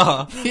car. a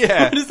car?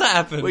 Yeah. When does that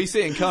happen? Well, you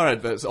see it in car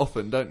adverts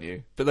often, don't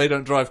you? But they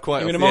don't drive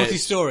quite I mean, off a the edge,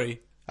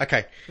 multi-story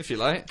Okay, if you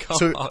like. car.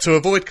 to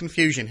avoid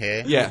confusion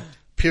here, Yeah.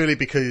 purely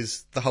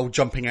because the whole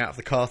jumping out of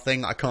the car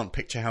thing, I can't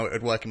picture how it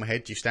would work in my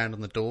head. Do you stand on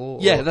the door?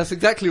 Or... Yeah, that's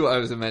exactly what I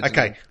was imagining.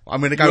 Okay,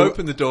 I'm going to You go.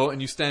 open the door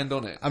and you stand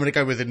on it. I'm going to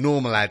go with the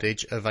normal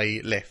adage of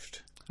a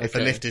lift. If a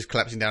Okay. lift is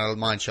collapsing down a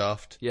mine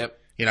shaft, Yep.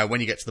 You know,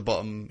 when you get to the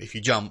bottom, if you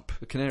jump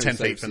 10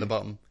 feet from the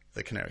bottom,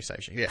 the canary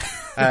saves you.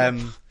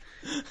 Yeah.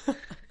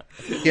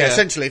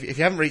 Essentially, if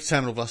you haven't reached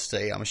terminal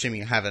velocity, I'm assuming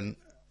you haven't,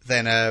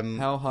 then...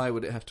 how high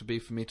would it have to be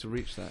for me to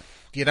reach that?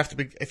 You'd have to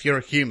be... If you're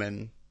a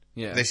human,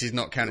 this is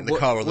not counting the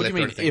car or the lift or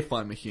anything. What do you mean, if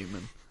I'm a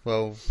human?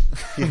 Well,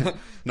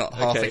 not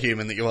half a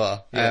human that you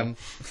are. Yeah.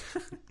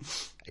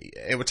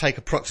 It would take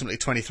approximately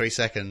 23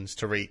 seconds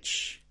to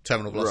reach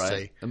terminal velocity.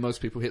 Right. And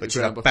most people hit the which is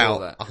ground before about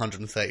that.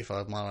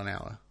 135 mile an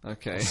hour.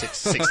 Okay.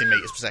 60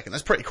 metres per second.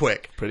 That's pretty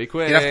quick. Pretty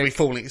quick. You'd have to be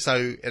falling, so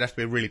it'd have to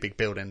be a really big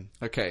building.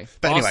 Okay.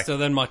 But anyway. Faster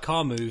than my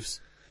car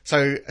moves.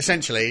 So,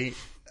 essentially,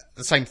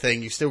 the same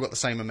thing, you've still got the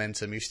same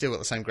momentum, you've still got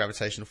the same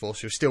gravitational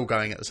force, you're still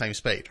going at the same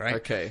speed, right?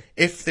 Okay.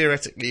 If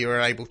theoretically you were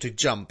able to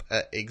jump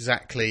at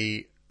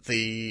exactly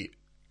the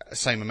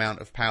same amount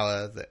of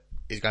power that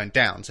is going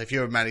down, so if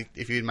you managed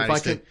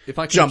to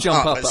jump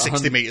up at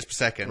 60 metres per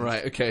second,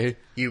 right? Okay,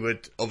 you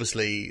would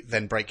obviously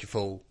then break your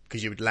fall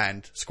because you would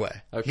land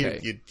square. Okay,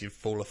 you'd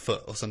fall a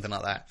foot or something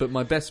like that. But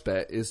my best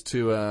bet is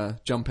to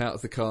jump out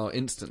of the car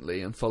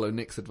instantly and follow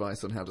Nick's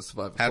advice on how to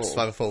survive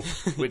a fall,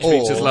 which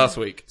features last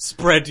week.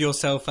 Spread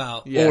yourself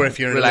out, or if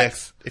you're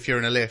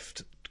in a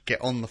lift,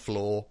 get on the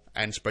floor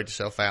and spread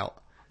yourself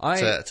out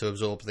to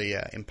absorb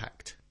the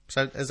impact.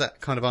 So has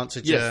that kind of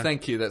answered you? Yes,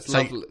 thank you. That's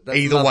lovely. That's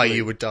either lovely. way,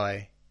 you would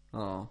die.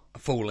 Oh.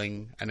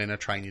 Falling, and in a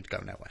train you'd go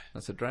nowhere.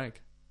 That's a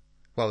drag.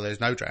 Well, there's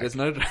no drag. There's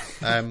no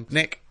drag.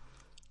 Nick,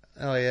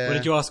 what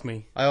did you ask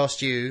me? I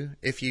asked you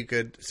if you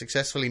could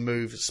successfully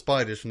move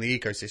spiders from the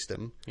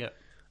ecosystem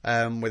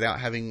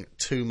without having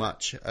too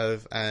much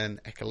of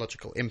an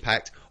ecological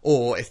impact,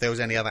 or if there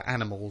was any other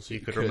animals you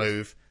could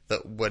remove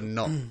that were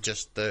not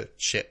just the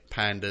shit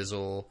pandas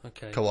or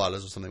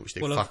koalas or something, which do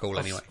fuck all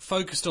anyway. I've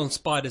focused on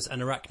spiders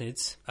and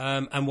arachnids,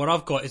 and what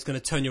I've got is going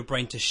to turn your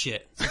brain to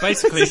shit. So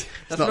basically,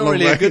 that's not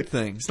really a good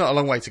thing. It's not a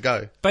long way to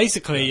go.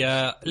 Basically,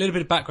 a little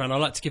bit of background. I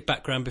like to give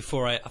background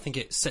before I think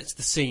it sets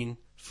the scene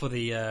for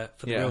the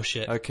real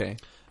shit. Okay.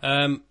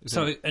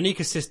 So an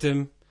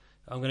ecosystem,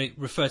 I'm going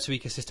to refer to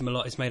ecosystem a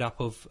lot, is made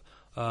up of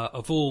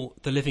all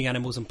the living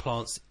animals and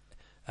plants,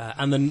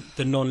 and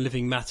the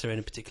non-living matter in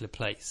a particular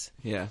place.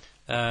 Yeah.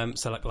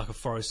 So like a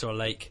forest or a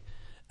lake,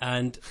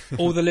 and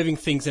all the living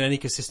things in an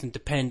ecosystem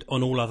depend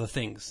on all other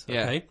things.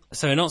 Okay. Yeah.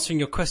 So in answering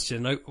your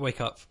question,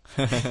 wake up.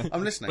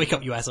 I'm listening. Wake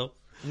up, you asshole.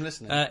 I'm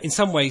listening. In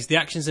some ways, the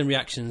actions and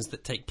reactions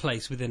that take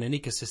place within an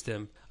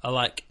ecosystem are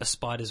like a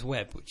spider's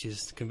web, which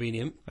is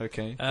convenient.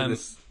 Okay.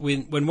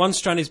 When one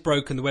strand is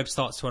broken, the web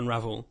starts to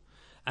unravel,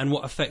 and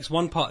what affects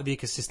one part of the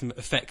ecosystem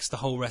affects the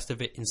whole rest of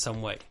it in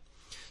some way.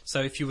 So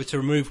if you were to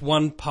remove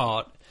one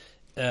part,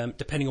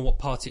 depending on what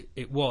part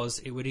it was,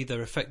 it would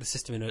either affect the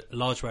system in a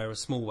large way or a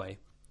small way.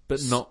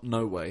 But not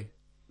no way.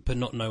 But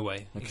not no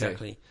way, okay.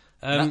 Exactly.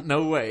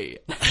 No way.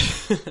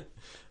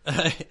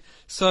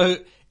 So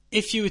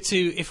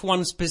if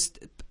one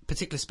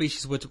particular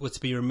species were to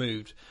be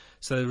removed,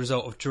 so the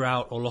result of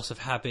drought or loss of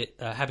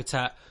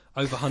habitat,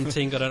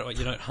 overhunting, I don't know what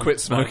you don't hunt.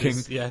 Quit smoking.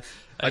 Spiders, yeah.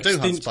 I do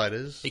hunt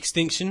spiders.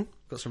 Extinction.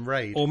 Got some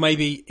raid. Or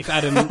maybe if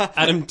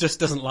Adam just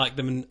doesn't like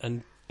them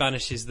and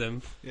banishes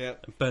them, and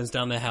burns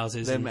down their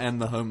houses,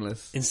 and the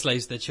homeless,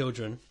 enslaves their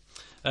children.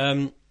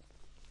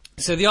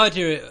 So the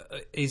idea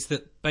is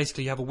that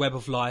basically you have a web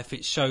of life.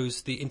 It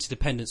shows the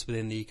interdependence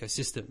within the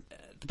ecosystem.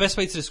 The best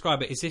way to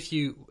describe it is if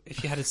you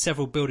had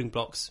several building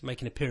blocks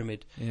making a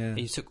pyramid, and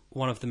you took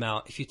one of them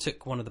out. If you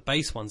took one of the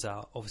base ones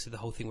out, obviously the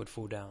whole thing would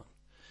fall down.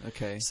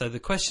 Okay. So the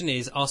question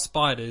is: are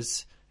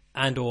spiders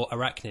and or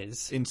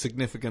arachnids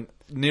insignificant,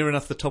 near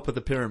enough the top of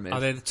the pyramid? Are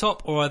they the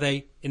top, or are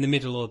they in the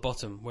middle or the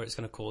bottom, where it's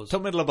going to cause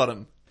top, middle, or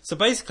bottom? So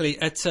basically,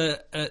 at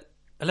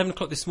 11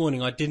 o'clock this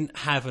morning, I didn't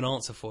have an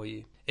answer for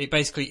you.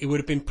 It would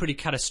have been pretty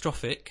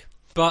catastrophic,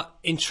 but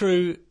in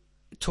true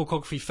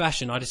talkography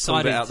fashion, I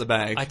decided out the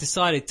bag. I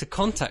decided to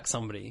contact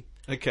somebody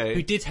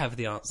who did have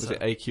the answer. Was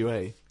it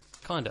AQA?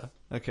 Kinda.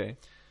 Okay.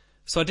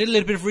 So I did a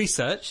little bit of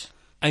research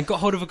and got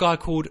hold of a guy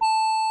called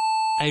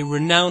a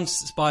renowned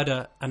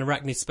spider and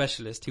arachnid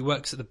specialist who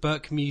works at the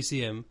Burke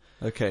Museum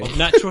of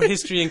Natural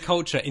History and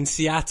Culture in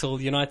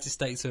Seattle, United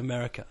States of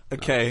America.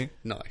 Okay.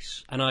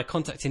 Nice. And I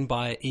contacted him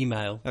by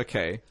email.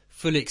 Okay.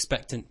 Fully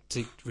expectant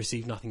to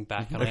receive nothing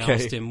back. And I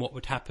asked him what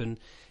would happen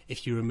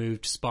if you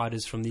removed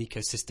spiders from the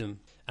ecosystem.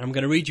 And I'm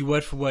going to read you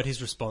word for word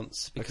his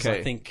response, because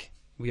I think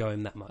we owe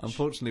him that much.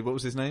 Unfortunately, what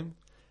was his name?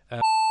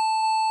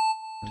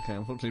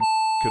 Unfortunately,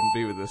 couldn't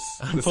be with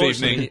us this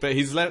evening, but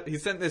he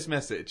sent this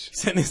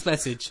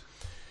message.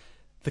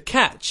 The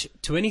catch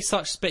to any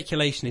such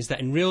speculation is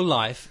that in real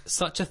life,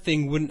 such a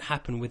thing wouldn't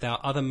happen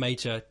without other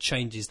major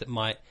changes that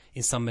might,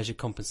 in some measure,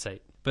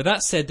 compensate. But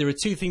that said, there are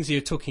two things you're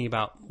talking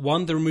about.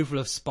 One, the removal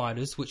of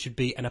spiders, which would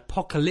be an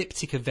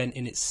apocalyptic event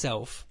in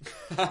itself.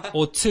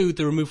 Or two,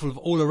 the removal of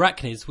all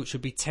arachnids, which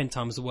would be 10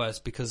 times worse,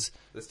 because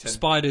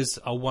spiders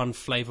are one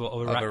flavour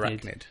of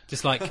arachnid.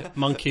 Just like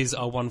monkeys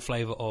are one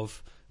flavour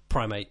of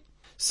primate.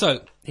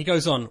 So, he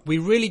goes on, we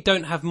really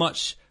don't have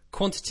much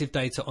quantitative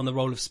data on the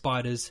role of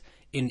spiders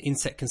in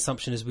insect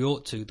consumption as we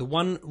ought to. The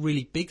one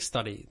really big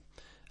study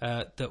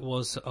that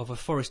was of a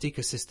forest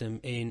ecosystem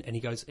in, and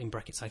he goes in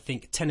brackets, I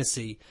think,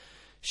 Tennessee,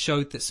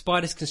 showed that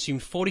spiders consumed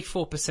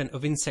 44%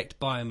 of insect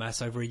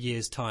biomass over a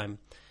year's time.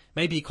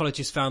 Maybe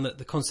ecologists found that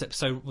the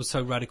concept was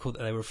so radical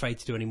that they were afraid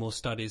to do any more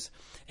studies.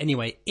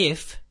 Anyway,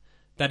 if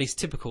that is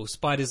typical,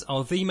 spiders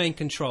are the main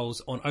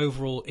controls on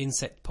overall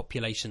insect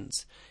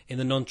populations in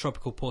the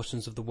non-tropical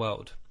portions of the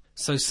world.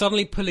 So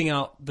suddenly pulling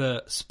out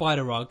the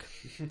spider rug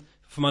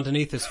from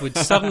underneath us would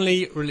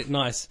suddenly really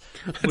nice.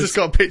 I just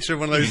got a picture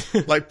of one of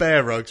those like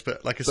bear rugs,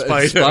 but like a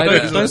spider.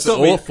 Don't stop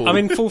awful. me. I'm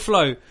in full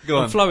flow. Go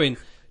on. I'm flowing.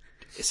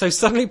 So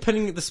suddenly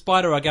pulling the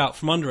spider rug out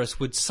from under us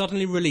would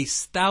suddenly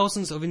release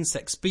thousands of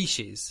insect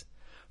species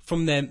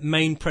from their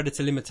main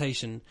predator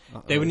limitation.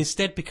 Uh-oh. They would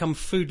instead become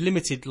food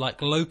limited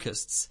like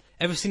locusts.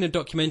 Ever seen a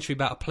documentary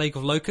about a plague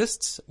of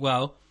locusts?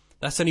 Well,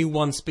 that's only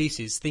one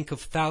species. Think of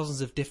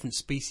thousands of different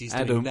species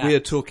doing that. Adam, we are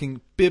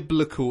talking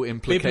biblical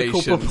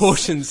implications. Biblical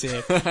proportions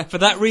here. For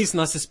that reason,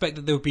 I suspect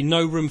that there would be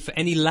no room for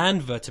any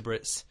land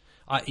vertebrates,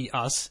 i.e.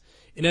 us,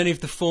 in any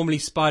of the formerly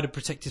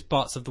spider-protected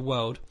parts of the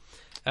world.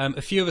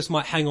 A few of us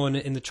might hang on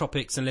in the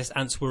tropics unless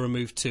ants were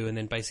removed too, and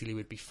then basically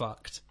we'd be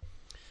fucked.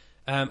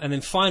 And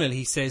then finally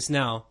he says,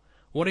 now,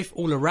 what if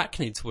all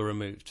arachnids were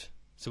removed?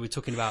 So we're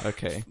talking about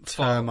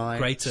far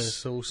greater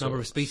number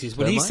of species.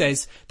 Well, he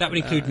says that would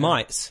include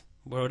mites.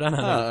 Well done,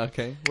 Hannah.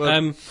 Okay.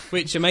 Well,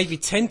 which are maybe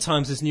 10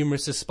 times as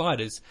numerous as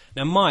spiders.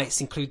 Now, mites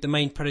include the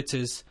main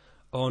predators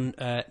on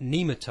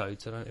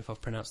nematodes. I don't know if I've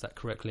pronounced that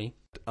correctly.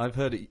 I've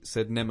heard it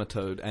said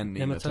nematode and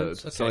nematode,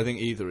 okay. So I think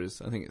either is.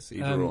 I think it's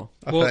either or.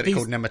 I've heard it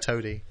called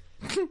nematode.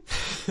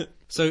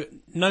 So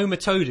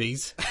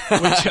nematodes,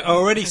 which are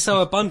already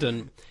so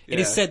abundant, it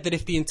is said that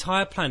if the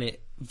entire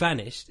planet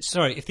vanished,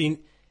 if the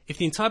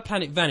entire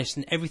planet vanished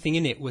and everything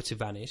in it were to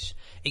vanish,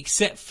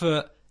 except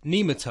for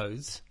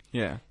nematodes,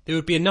 there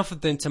would be enough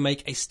of them to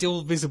make a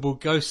still visible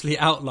ghostly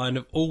outline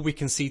of all we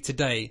can see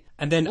today.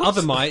 And then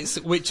other mites,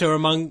 which are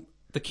among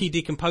the key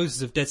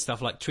decomposers of dead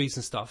stuff like trees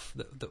and stuff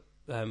that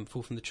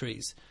fall from the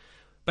trees.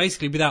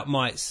 Basically, without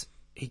mites,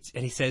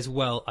 he says,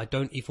 well, I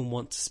don't even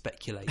want to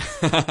speculate.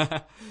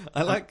 I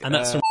like... And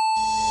that's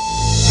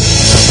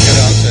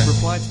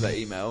reply to that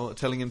email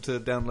telling him to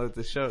download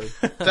the show.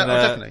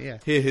 Definitely, yeah.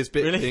 Hear his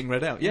bit being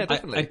read out. Yeah,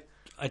 definitely.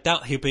 I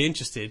doubt he'll be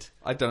interested.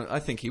 I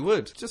think he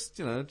would. Just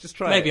try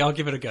it. Maybe I'll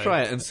give it a go.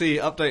 Try it and see.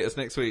 Update us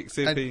next week.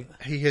 See if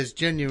he has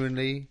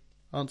genuinely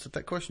answered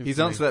that question. He's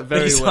answered that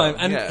very well.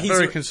 And he's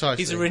very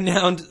concisely. He's a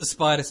renowned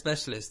spider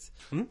specialist.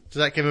 Does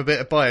that give him a bit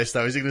of bias,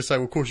 though? Is he going to say,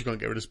 well, of course you can't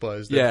get rid of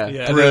spiders? Then?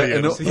 Yeah.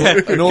 Brilliant.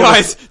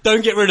 Guys,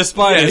 don't get rid of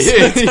spiders.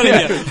 I'm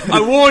telling you.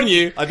 I warn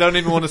you. I don't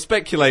even want to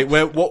speculate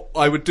what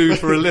I would do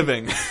for a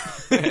living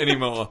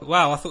anymore.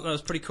 Wow, I thought that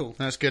was pretty cool.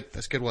 That's good.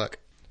 That's good work.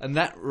 And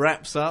that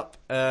wraps up...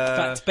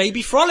 Fact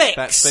Baby Frolics!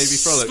 Fact Baby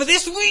Frolics. For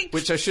this week!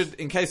 Which I should,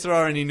 in case there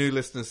are any new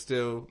listeners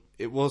still,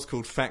 it was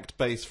called Fact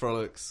Base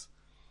Frolics,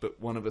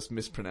 but one of us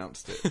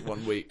mispronounced it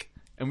one week.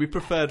 And we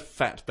preferred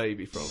Fat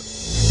Baby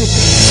Frolics.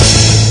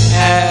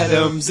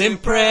 Adam's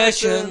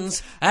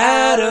Impressions,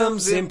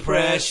 Adam's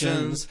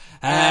Impressions,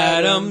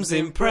 Adam's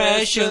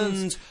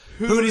Impressions.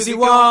 Who does he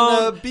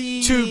want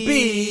to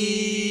be?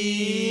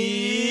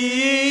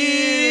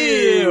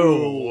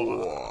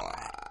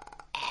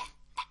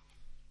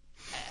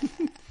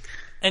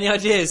 Any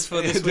ideas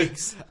for this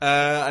week's?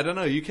 I don't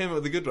know. You came up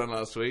with a good one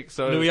last week.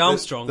 So Louis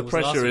Armstrong. The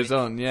pressure is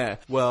on, yeah.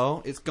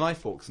 Well, it's Guy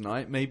Fawkes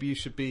night. Maybe you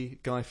should be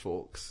Guy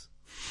Fawkes.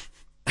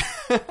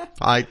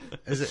 Have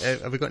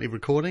we got any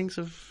recordings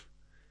of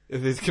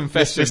his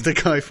confession? Mr.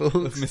 Guy Fawkes?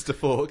 Of Mr.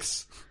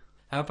 Fawkes.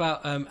 How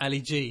about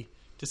Ali G?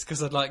 Just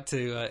because I'd like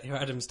to hear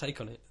Adam's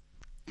take on it.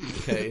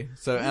 Okay,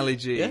 so Ali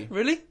G. Yeah,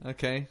 really?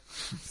 Okay,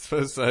 I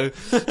suppose so.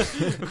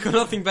 We've got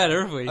nothing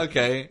better, have we?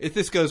 Okay, if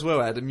this goes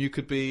well, Adam, you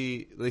could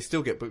be... They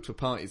still get booked for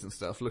parties and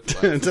stuff, look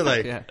like. Do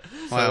they? Yeah.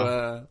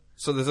 Wow.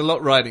 So there's a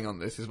lot riding on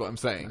this, is what I'm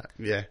saying.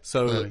 Yeah.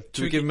 So, clearly.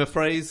 do we give him a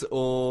phrase,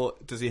 or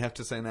does he have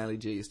to say an Ali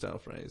G style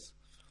phrase?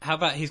 How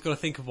about he's got to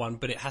think of one,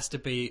 but it has to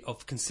be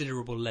of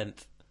considerable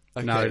length?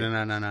 Okay. No. He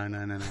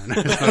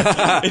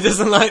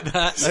doesn't like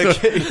that.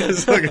 Okay.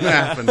 It's not going to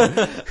happen.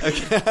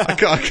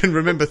 Okay. I can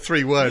remember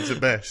 3 words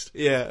at best.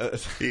 Yeah.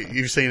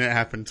 You've seen it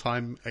happen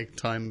time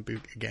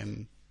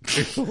again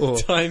before.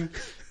 Time.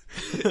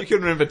 You can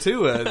remember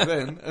 2 words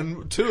then,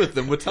 and 2 of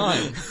them were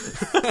time.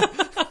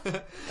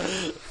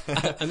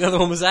 And the other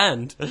one was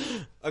and.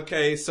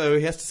 Okay, so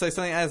he has to say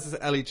something as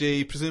Ali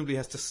G, presumably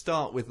has to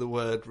start with the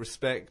word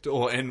respect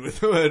or end with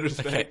the word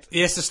respect. Okay.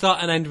 He has to start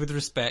and end with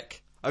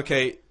respect.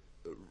 Okay.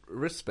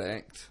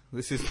 Respect.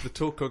 This is the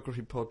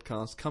Talkography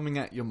podcast coming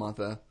at your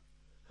mother.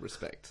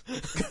 Respect.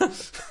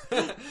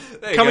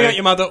 Coming at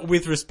your mother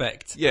with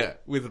respect. Yeah,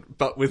 with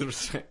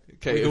respect.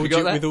 Okay,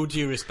 with all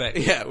due respect.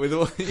 Yeah,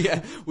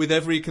 with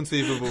every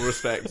conceivable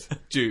respect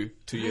due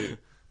to you.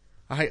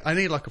 I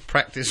need like a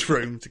practice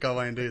room to go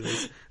away and do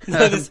this.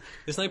 No, there's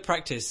no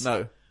practice.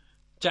 No.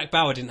 Jack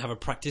Bauer didn't have a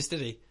practice,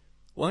 did he?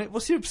 Why?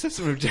 What's your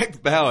obsession with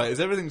Jack Bauer?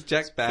 Everything's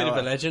Jack Bauer? Bit of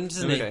a legend,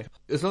 isn't he?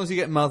 As long as you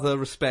get mother,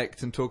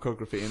 respect, and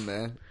talkography in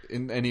there,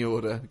 in any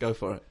order, go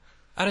for it.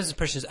 Adam's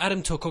impressions.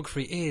 Adam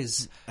talkography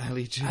is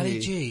Ali G. Ali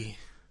G.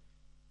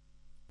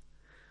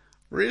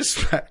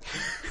 Respect.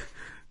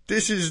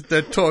 This is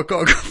the Talk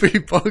Got Coffee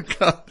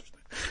podcast.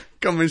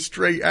 Coming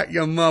straight at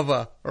your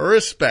mother.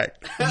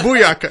 Respect.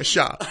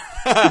 Booyakasha.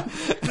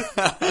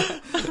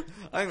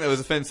 I think that was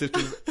offensive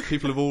to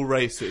people of all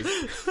races.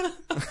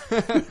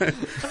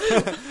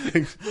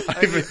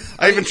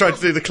 I even tried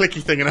to do the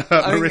clicky thing and I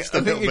hurt my wrist a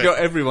little bit. I think you got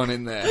everyone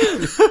in there.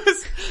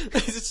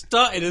 It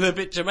started in a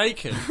bit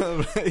Jamaican.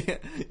 Yeah,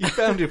 you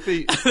found your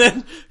feet. And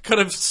then kind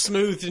of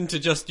smoothed into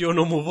just your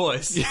normal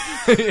voice.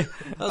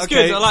 That's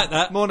good, I like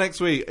that. More next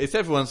week. It's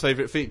everyone's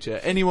favourite feature.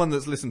 Anyone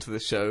that's listened to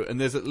this show, and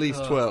there's at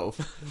least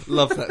 12,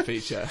 love that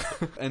feature.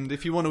 And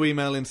if you want to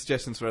email in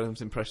suggestions for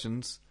Adam's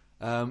impressions...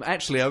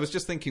 actually, I was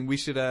just thinking we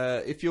should,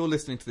 if you're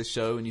listening to this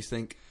show and you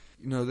think,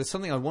 there's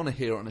something I want to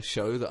hear on a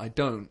show that I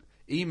don't,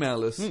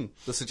 email us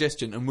the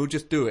suggestion and we'll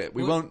just do it.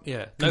 We won't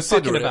no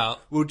fucking about.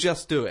 We'll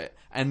just do it.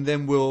 And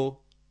then we'll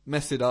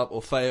mess it up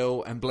or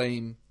fail and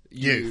blame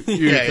you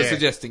for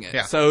suggesting it.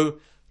 Yeah. So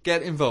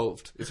get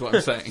involved, is what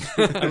I'm saying.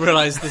 I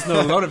realise there's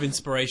not a lot of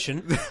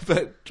inspiration.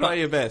 but try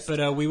your best.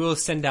 But we will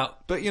send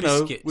out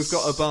biscuits. We've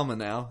got Obama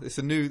now. This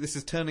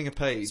is turning a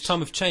page. It's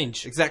time of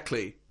change.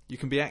 Exactly. You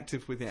can be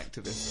active with the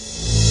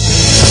activists.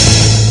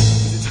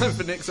 Is it time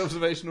for Nick's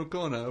Observational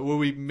Corner, or were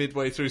we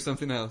midway through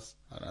something else?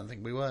 I don't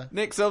think we were.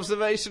 Nick's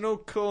Observational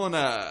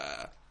Corner.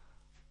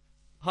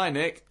 Hi,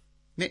 Nick.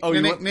 Nick's I'm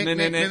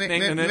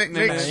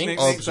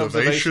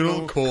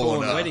Observational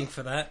Corner. waiting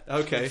for that.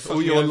 Okay,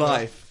 all your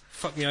life.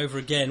 Fuck me over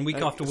again, week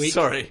after week.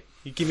 Sorry.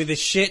 You give me this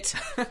shit.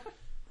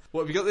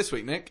 What have you got this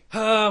week, Nick?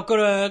 I've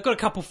got a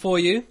couple for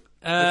you.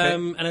 Okay.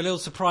 And a little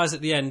surprise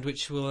at the end,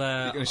 which will...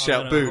 You're going to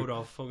shout boo. Hold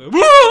off. I'll go,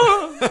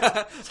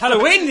 it's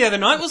Halloween the other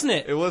night, wasn't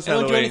it? It was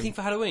Anyone Halloween. do anything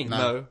for Halloween?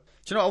 No.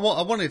 Do you know what?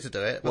 I wanted to do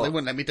it, but What? they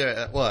wouldn't let me do it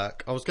at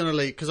work. I was going to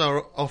leave, because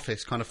our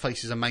office kind of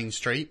faces a main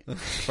street where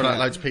like,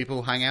 loads of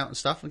people hang out and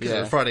stuff, because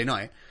it's a Friday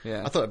night.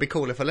 Yeah. I thought it'd be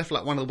cool if I left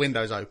like one of the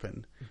windows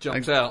open.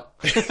 Jumped out.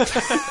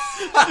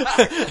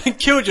 And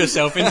killed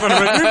yourself in front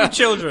of a group of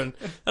children.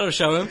 That'll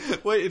show them.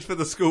 Waited for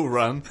the school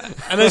run.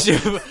 And as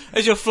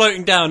you're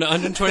floating down at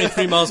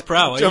 123 miles per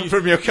hour... Jump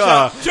from your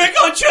car. Trick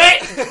or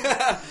treat!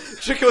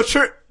 Trick or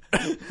treat.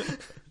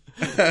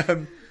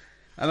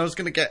 And I was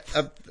going to get,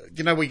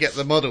 we get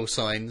the model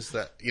signs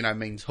that,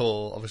 means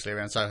whore, obviously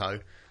around Soho.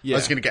 Yeah. I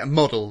was going to get a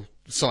model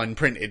sign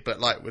printed, but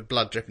like with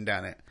blood dripping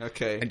down it.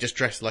 Okay. And just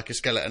dressed like a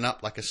skeleton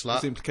up, like a slut.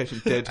 What's the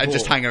implication? Dead And whore.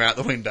 just hang her out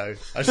the window.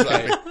 I just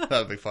thought that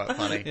would be quite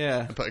funny.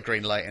 Yeah. And put a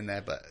green light in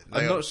there, but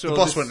I'm not sure the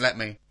boss this- wouldn't let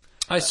me.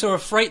 I saw a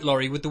freight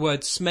lorry with the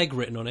word Smeg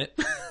written on it.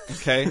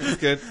 Okay, that's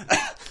good.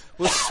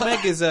 Well,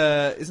 Smeg is,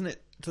 isn't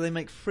it? Do they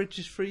make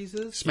fridges,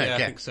 freezers? Smeg, I yeah.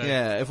 think so.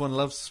 Yeah, everyone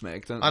loves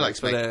Smeg, don't they? I like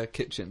for Smeg. their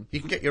kitchen. You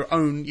can get your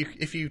own,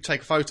 if you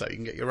take a photo, you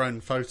can get your own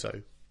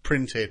photo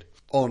printed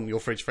on your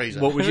fridge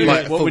freezer. What would you-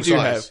 Like, what full would you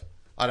size. have?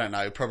 I don't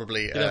know,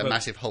 probably have a a-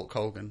 massive Hulk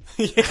Hogan.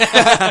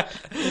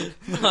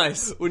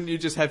 Nice. Wouldn't you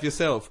just have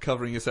yourself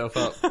covering yourself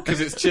up?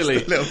 Because it's chilly.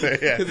 A little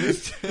bit, yeah.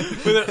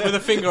 With a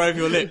finger over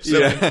your lips.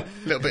 Yeah. A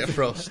little bit of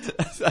frost.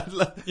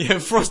 Yeah,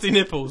 frosty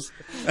nipples.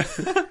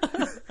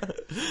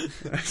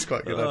 That's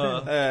quite good. I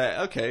think.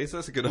 Okay, so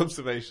that's a good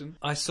observation.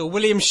 I saw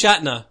William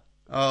Shatner.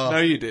 Oh, No,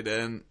 you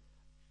didn't.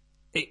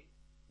 It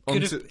On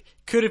could to- have,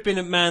 could have been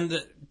a man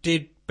that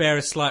did bear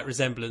a slight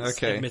resemblance,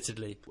 Okay.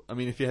 admittedly. I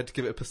mean, if you had to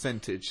give it a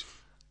percentage,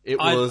 it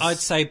I'd was...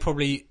 say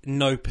probably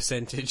no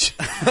percentage.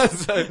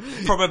 so,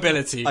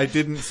 Probability. I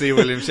didn't see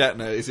William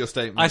Shatner, is your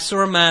statement. I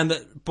saw a man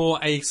that bore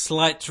a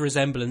slight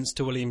resemblance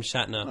to William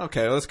Shatner.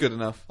 Okay, well, that's good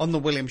enough. on the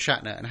William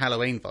Shatner and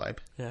Halloween vibe,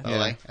 Yeah. by the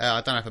way. I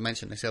don't know if I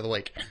mentioned this the other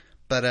week,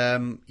 but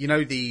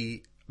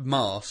the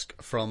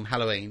mask from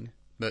Halloween,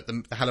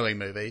 the Halloween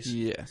movies,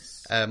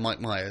 Yes.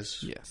 Mike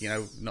Myers, Yes.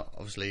 not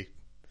obviously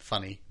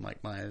funny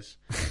Mike Myers.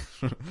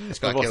 This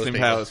guy Of kills Austin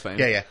people. Powers fame.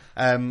 Yeah.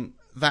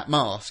 That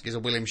mask is a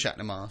William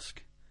Shatner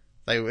mask.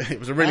 It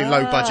was a really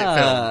low budget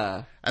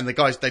film, and the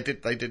guys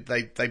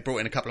they brought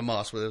in a couple of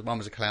masks. One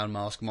was a clown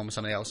mask and one was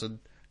something else, and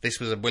this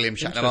was a William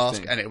Shatner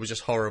mask, Interesting. and it was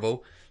just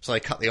horrible. So they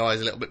cut the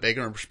eyes a little bit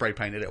bigger and spray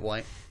painted it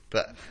white.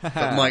 But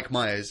Mike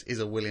Myers is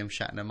a William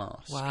Shatner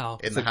mask. Wow.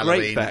 In It's the a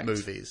Halloween great fact.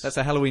 movies. That's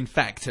a Halloween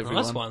fact, Oh,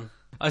 everyone. that's one.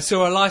 I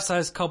saw a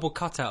life-size cardboard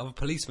cutout of a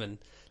policeman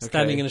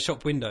standing Okay. in a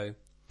shop window.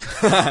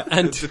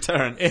 And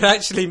Deterrent. it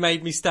actually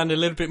made me stand a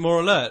little bit more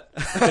alert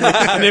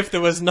than if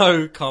there was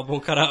no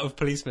cardboard cutout of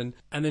policeman.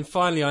 And then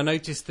finally I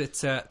noticed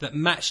that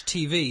Match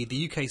TV,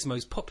 the UK's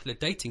most popular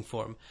dating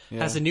forum,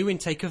 has a new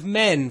intake of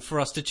men for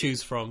us to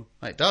choose from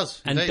It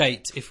does. and indeed.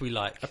 date if we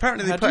like.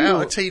 Apparently they How put do you-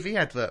 out a TV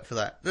advert for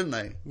that, didn't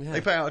they? Yeah.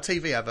 They put out a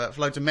TV advert for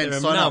loads of men There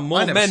to are sign now up. I more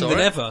never men saw than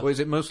it. ever. Or is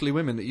it mostly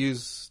women that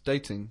use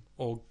dating?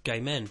 Or gay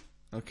men.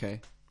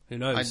 Okay. Who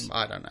knows?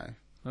 I don't know.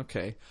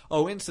 Okay.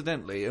 Oh,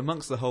 incidentally,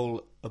 amongst the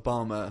whole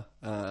Obama...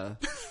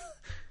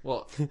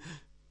 what?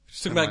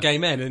 Just talking about gay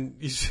men and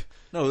you've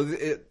No,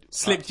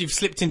 you've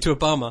slipped into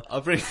Obama.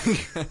 I'll bring...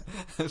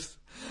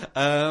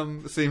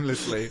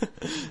 seamlessly.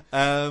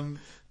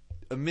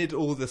 Amid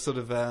all the sort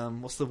of,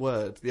 what's the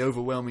word? The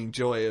overwhelming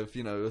joy of,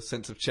 a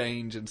sense of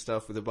change and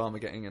stuff with Obama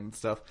getting and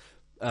stuff.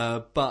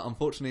 But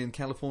unfortunately in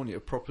California,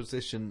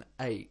 Proposition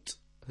 8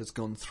 has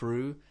gone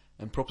through,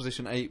 and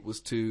Proposition 8 was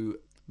to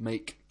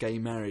make gay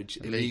marriage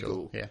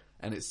illegal. Yeah.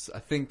 And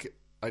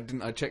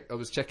I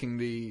was checking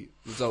the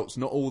results.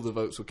 Not all the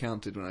votes were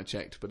counted when I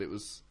checked, but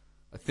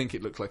I think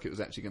it looked like it was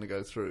actually going to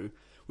go through,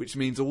 which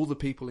means all the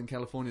people in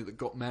California that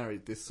got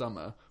married this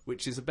summer,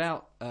 which is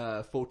about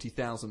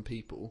 40,000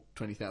 people,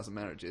 20,000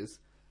 marriages,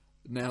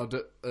 now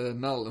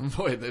null and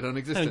void. They don't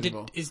exist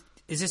anymore.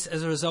 Is this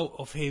as a result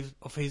of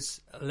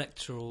his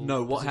electoral?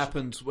 No, what position?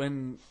 happens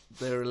when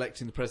they're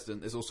electing the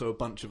president? There's also a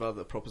bunch of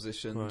other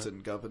propositions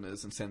and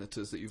governors and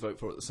senators that you vote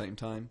for at the same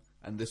time,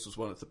 and this was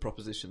one of the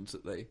propositions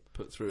that they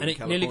put through. And in it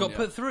California. nearly got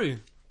put through.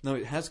 No,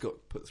 it has got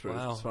put through,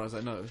 Wow. as far as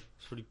I know.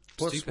 It's really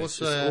What's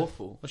It's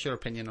awful. What's your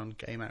opinion on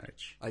gay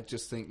marriage? I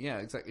just think, yeah,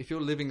 exactly. If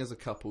you're living as a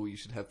couple, you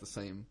should have the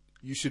same.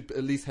 You should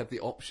at least have the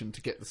option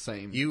to get the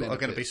same. You benefits. are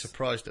going to be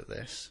surprised at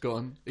this. Go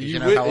on. Are You you,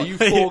 know how- are you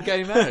for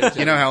gay marriage?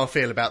 You know how I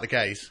feel about the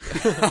gays,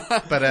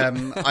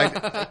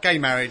 but gay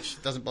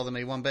marriage doesn't bother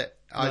me one bit.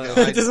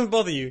 it doesn't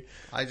bother you.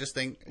 I just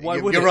think Why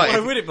you're would you're it? right. Why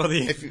would it bother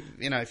you? If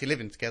you're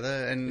living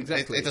together and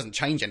Exactly. it doesn't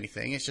change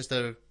anything, it's just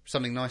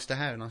something nice to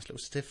have, a nice little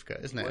certificate,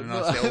 isn't it? A Well,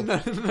 nice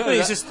little. no,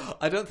 it's just-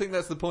 I don't think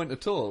that's the point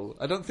at all.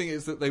 I don't think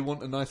it's that they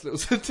want a nice little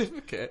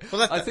certificate.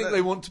 Well, I think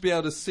they want to be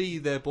able to see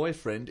their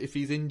boyfriend if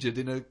he's injured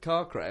in a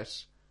car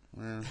crash.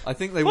 Yeah. I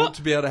think they want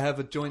to be able to have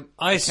a joint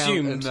I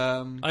account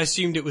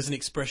assumed it was an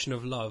expression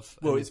of love.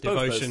 well, and it's both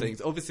devotion. those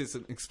things. Obviously, it's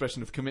an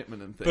expression of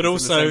commitment and things. But in the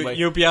also, same way-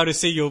 you'll be able to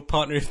see your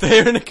partner if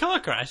they're in a car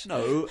crash.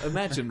 No,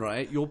 imagine,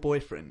 right? Your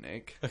boyfriend,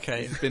 Nick.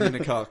 Okay. He's been in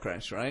a car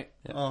crash, right?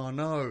 Oh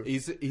no!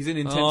 He's in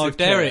intensive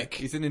Derek.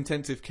 care. He's in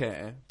intensive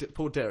care.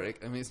 Poor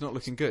Derek. I mean, it's not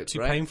looking good,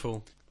 Too right?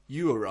 painful.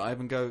 You arrive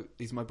and go,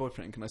 he's my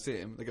boyfriend, can I see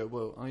him? They go,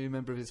 well, are you a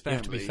member of his family? You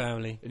have to be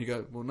family. And you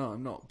go, well, no,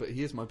 I'm not, but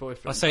he is my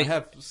boyfriend. I say-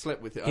 have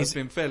slept with him. I've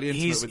been fairly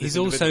intimate with this He's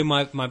also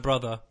individual. my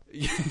brother.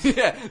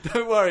 Yeah,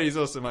 don't worry, he's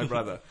also my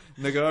brother.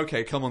 And they go,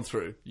 okay, come on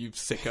through, you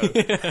sicko.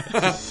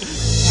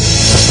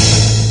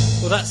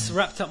 Well, that's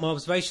wrapped up my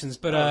observations,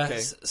 but Okay.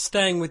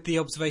 staying with the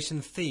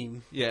observation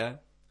theme, Yeah,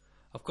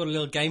 I've got a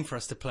little game for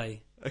us to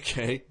play.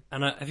 okay.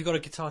 And have you got a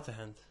guitar to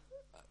hand?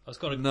 I've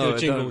got to No, do a I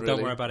jingle, don't don't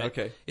really. worry about it.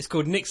 Okay. It's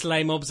called Nick's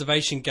Lame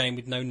Observation Game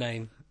with no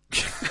name.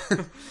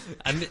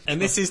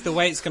 and this is the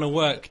way it's going to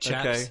work,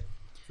 chaps. Okay,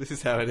 this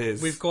is how it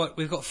is. We've got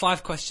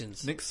 5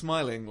 questions. Nick's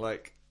smiling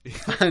like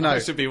I know. I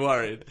should be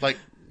worried. Like,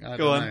 I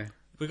Go don't on. know.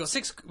 We've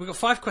got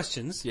 5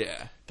 questions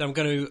Yeah, that I'm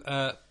going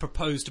to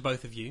propose to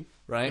both of you,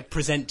 right?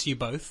 present to you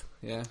both.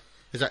 Yeah.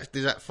 Is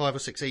that 5 or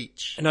 6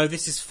 each? No,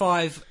 this is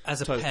 5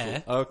 as a Total.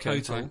 pair.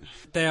 Okay, Total. fine.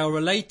 They are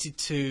related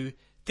to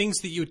things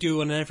that you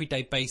do on an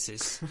everyday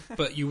basis,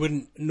 but you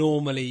wouldn't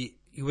normally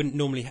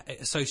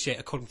associate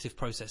a cognitive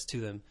process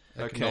to them.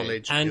 Like Okay.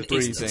 knowledge. And You're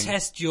it's to breathing.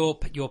 test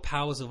your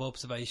powers of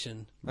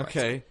observation.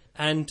 Okay.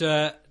 And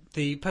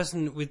the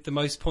person with the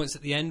most points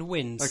at the end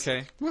wins.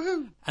 Okay.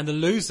 Woohoo! And the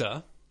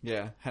loser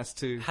Yeah, has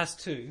to. has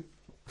to.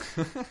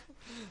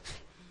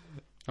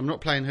 I'm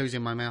not playing Who's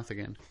in My Mouth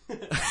again.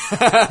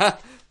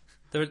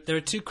 There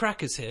are 2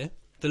 crackers here.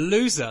 The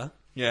loser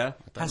Yeah.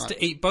 has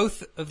to eat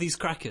both of these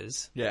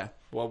crackers, Yeah.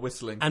 While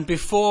whistling. and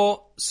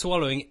before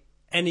swallowing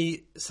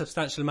any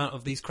substantial amount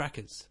of these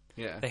crackers,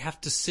 Yeah. they have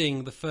to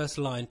sing the first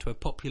line to a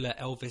popular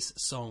Elvis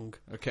song.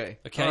 Okay.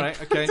 Okay? All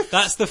right. Okay.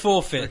 That's the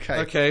forfeit. Okay.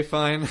 Okay.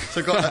 Fine.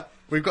 So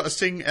we've got to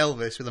sing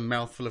Elvis with a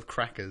mouthful of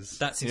crackers.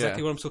 That's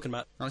exactly Yeah. what I'm talking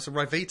about. No, it's a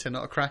Rivita,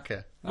 not a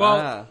cracker.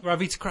 Well,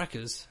 Ravita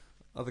crackers.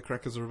 Other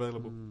crackers are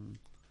available.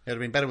 It would have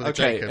been better with a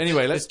Okay. Jacobs.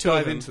 Anyway, let's There's 2 of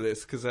dive them. into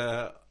this because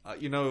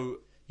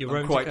You're I'm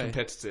Rome quite okay.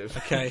 competitive.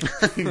 Okay.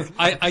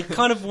 I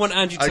kind of want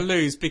Andrew to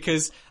lose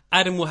because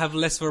Adam will have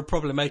less of a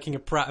problem making a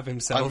prat of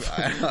himself.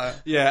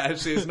 Yeah.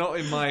 Actually, it's not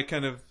in my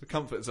kind of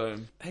comfort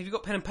zone. Have you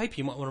got pen and paper?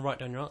 You might want to write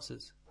down your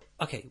answers.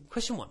 Okay,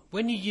 question 1.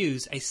 When you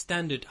use a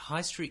standard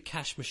high street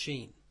cash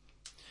machine,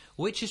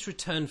 which is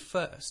returned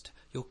first,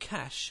 your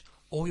cash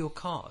or your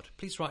card?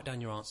 Please write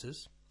down your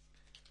answers.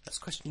 That's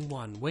question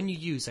 1. When you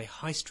use a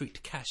high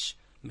street cash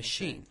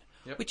machine,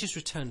 Yep. which is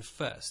returned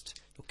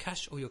first, your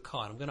cash or your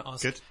card? I'm going to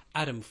ask Good.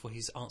 Adam for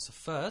his answer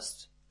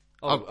first.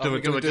 Oh, do are we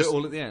it- going do to it do it just-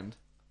 all at the end?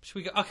 Should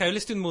we go? Okay,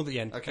 let's do them all at the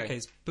end. Okay.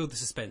 let's build the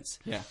suspense.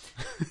 Yeah.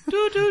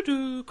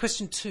 Do.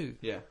 Question 2.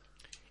 Yeah.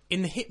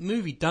 In the hit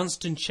movie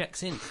Dunstan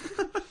Checks In,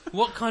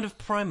 what kind of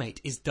primate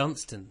is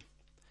Dunstan?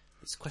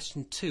 It's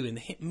question 2. In the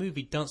hit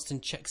movie Dunstan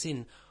Checks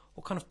In,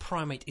 what kind of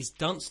primate is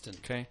Dunstan?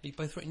 Okay. Have you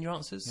both written your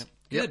answers? Yep.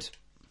 Good.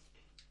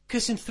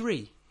 Question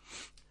 3.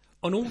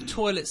 On all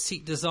toilet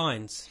seat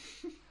designs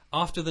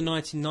after the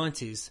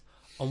 1990s,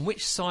 on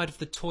which side of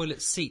the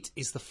toilet seat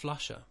is the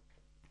flusher?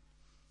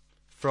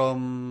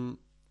 From...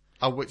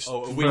 which...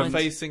 Oh, are from- we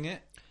facing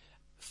it?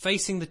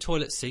 Facing the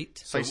toilet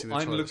seat. So Facing the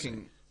I'm toilet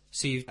looking.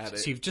 So you've, At it.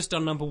 so you've just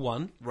done number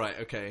 1. Right.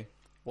 Okay.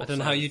 I don't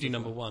know how you do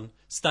number 1.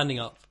 Standing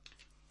up.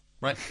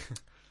 Right.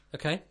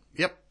 Okay?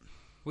 Yep.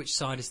 Which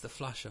side is the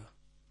flusher?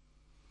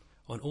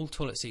 On all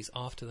toilet seats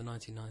after the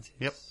 1990s.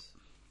 Yep.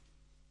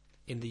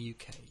 In the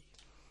UK.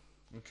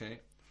 Okay.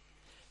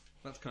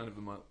 That's kind of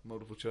a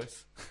multiple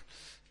choice.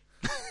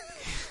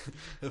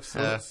 Of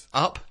sorts.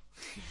 Up.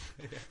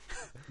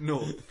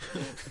 North.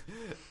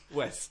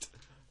 West.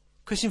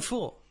 Question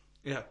 4.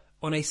 Yeah.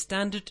 On a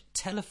standard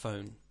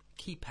telephone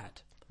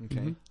keypad,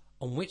 Okay.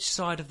 on which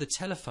side of the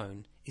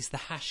telephone is the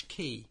hash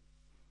key?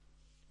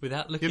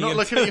 Without looking You're not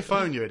looking at your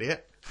phone, you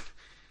idiot.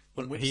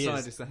 On which He side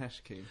is. is the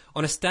hash key?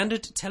 On a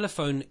standard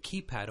telephone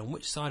keypad, on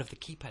which side of the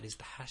keypad is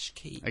the hash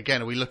key?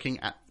 Again, are we looking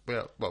at...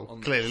 Well,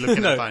 clearly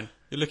looking at the phone.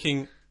 You're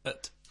looking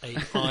at a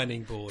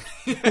ironing board.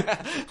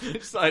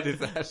 Which side is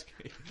the hash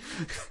key?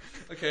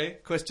 Okay,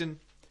 question.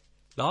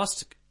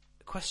 Last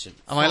question.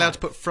 Am I allowed to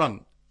put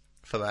front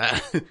for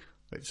that?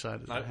 Which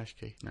side is No. the hash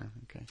key? No,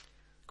 okay.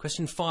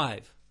 Question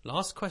 5.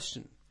 Last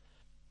question.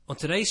 On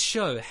today's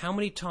show, how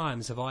many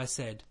times have I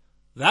said,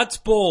 "That's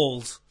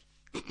balls"?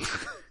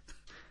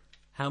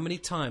 How many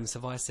times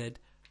have I said,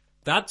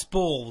 "That's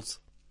balls"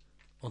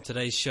 on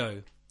today's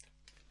show?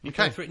 You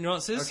Okay. both written your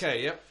answers?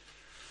 Okay, yep.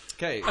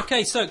 Okay.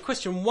 Okay, so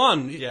question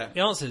 1. Yeah.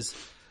 The answers.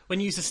 When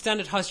you use a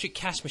standard high street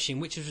cash machine,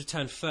 which is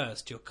returned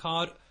first, your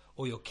card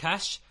or your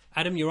cash?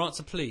 Adam, your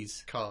answer,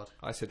 please. Card.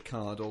 I said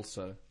card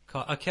also.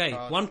 Card. Okay,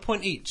 1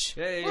 point each.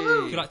 Yay!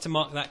 Would you like to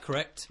mark that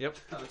correct? Yep.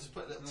 Just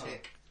put a little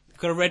tick. You've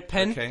got a red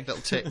pen? Okay.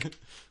 Little tick.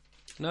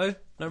 No?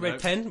 No red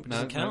Nope. pen? No,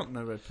 Doesn't count.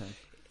 no red pen.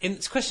 In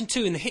question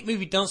 2, in the hit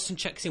movie Dunstan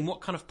Checks In,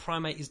 what kind of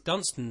primate is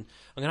Dunstan?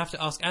 I'm going to have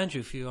to ask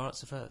Andrew for your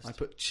answer first. I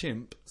put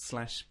chimp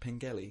 /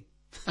 Pengelly.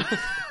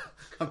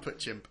 I put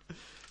chimp.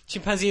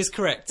 Chimpanzee is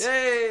correct.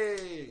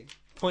 Yay!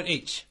 Point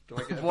each. Do I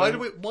get a Why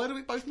bonus? do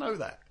we both know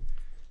that?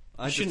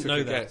 I just shouldn't took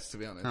know a that. guess, to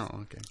be honest. Oh,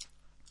 okay.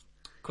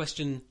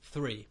 Question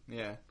 3.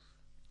 Yeah.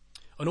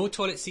 On all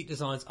toilet seat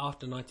designs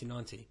after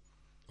 1990,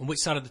 on which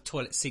side of the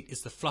toilet seat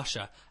is the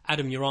flusher?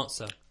 Adam, your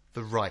answer.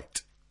 The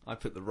right. I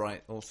put the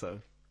right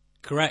also.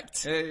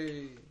 Correct.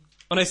 Hey!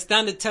 On a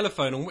standard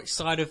telephone, on which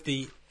side of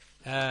the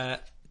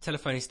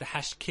telephone is the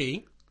hash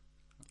key?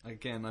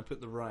 Again, I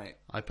put the right.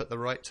 I put the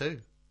right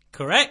too.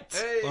 Correct.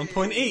 Hey! 1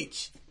 point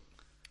each.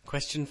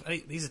 Question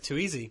 8. These are too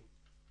easy.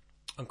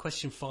 On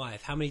question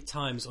 5, how many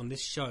times on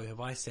this show have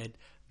I said,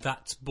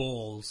 "That's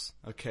balls"?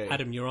 Okay.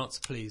 Adam, your answer,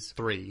 please.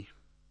 3.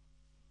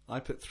 I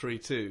put 3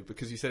 too,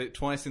 because you said it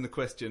twice in the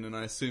question and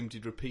I assumed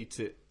you'd repeat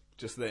it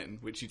just then,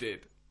 which you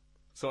did.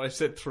 So I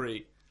said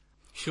 3.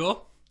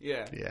 Sure?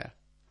 Yeah. Yeah.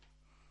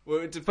 Well,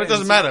 it depends. But it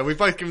doesn't matter. We've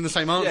both given the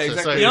same answer.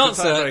 exactly. The Yeah,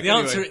 answer, tiebreak the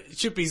answer anyway.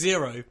 should be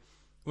 0.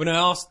 When I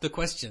asked the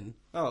question,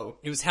 Oh,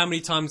 it was how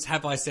many times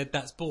have I said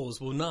 "That's balls"?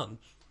 Well, none.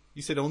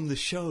 you said on the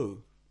show.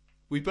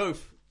 We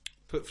both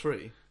put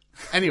 3.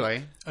 So,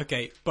 anyway,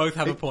 Okay, both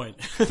have a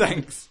point.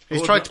 Thanks.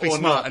 he's Or tried not- to be or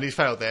smart not. and he's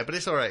failed there, but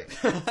it's all right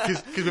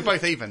because we're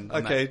both even.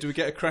 on Okay, do we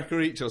get a cracker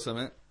each or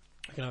something?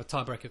 I can have a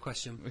tiebreaker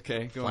question.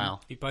 Okay, go that. on. Wow.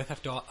 You both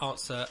have to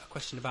answer a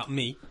question about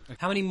me.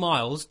 How many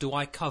miles do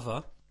I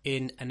cover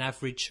in an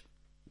average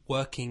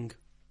working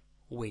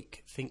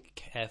week? Think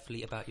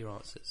carefully about your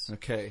answers.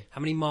 Okay.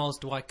 How many miles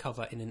do I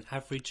cover in an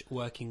average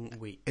working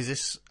week? Is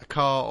this a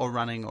car or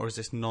running, or is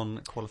this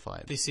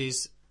non-qualified? This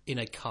is in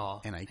a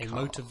car. In a car.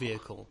 motor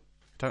vehicle.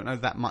 Don't know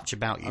that much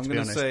about you, I'm to be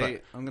going to honest.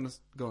 say... I'm going to...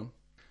 Go on.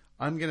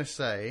 But I'm going to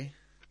say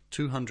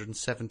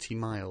 270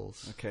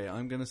 miles. Okay,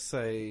 I'm going to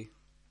say...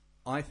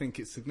 I think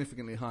it's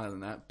significantly higher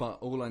than that, but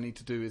all I need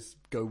to do is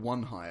go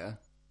 1 higher.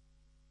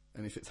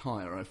 And if it's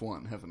higher, I've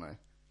won, haven't I?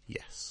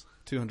 Yes.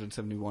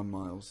 271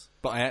 miles.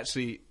 But I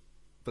actually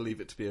believe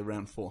it to be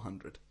around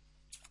 400.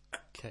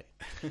 Okay.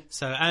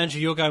 So,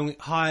 Andrew, you're going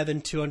higher than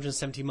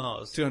 270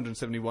 miles.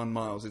 271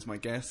 miles is my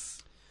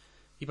guess.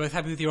 You both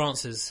happy with your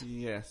answers?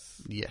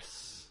 Yes.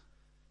 Yes.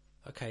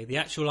 Okay, the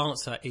actual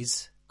answer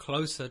is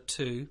closer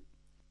to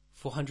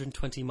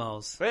 420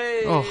 miles.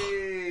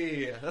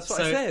 Hey! That's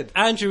what I said.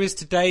 Andrew is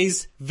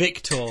today's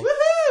victor.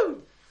 Woohoo!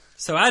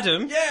 So,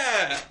 Adam,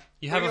 Yeah!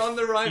 you have Bring a, on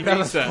the right you have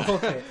a visa.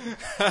 forfeit.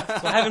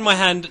 So I have in my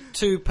hand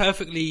 2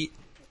 perfectly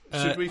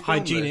Should we film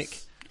hygienic,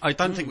 this? I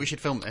don't think we should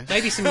film this.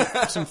 maybe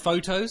some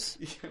photos.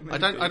 Yeah,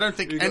 I don't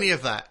think We got- any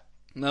of that.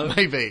 No.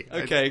 Maybe.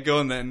 Okay, go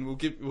on then.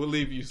 We'll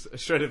leave you a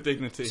shred of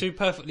dignity. 2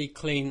 perfectly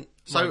clean.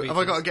 So have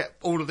I got to get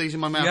all of these in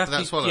my mouth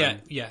without swallowing?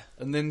 Yeah.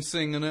 And then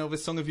sing an Elvis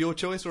song of your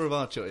choice or of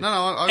our choice? No,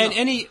 I'm And not.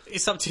 any,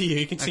 it's up to you.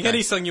 You can sing Okay.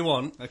 any song you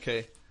want,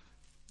 Okay.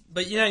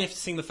 but you only have to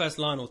sing the first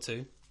line or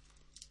 2.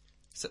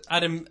 So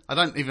Adam I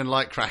don't even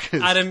like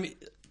crackers.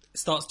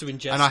 starts to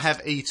ingest. And I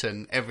have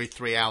eaten every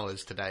 3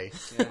 hours today.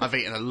 I've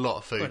eaten a lot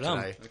of food Well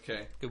done. today.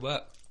 Okay. Good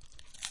work.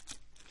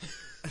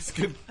 That's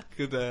good.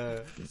 Good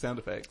sound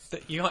effects.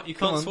 You Come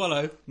can't on.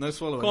 swallow. No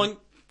swallowing. Go on,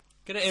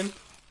 get it in.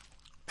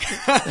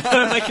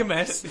 Don't make a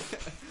mess.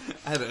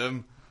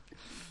 Adam,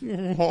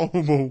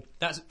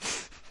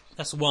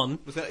 That's 1.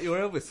 was that your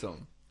Elvis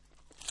song?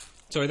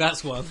 Sorry,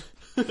 that's 1.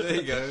 There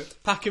you go.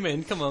 Pack him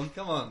in. Come on.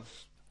 Come on.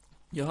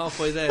 You're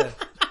halfway there.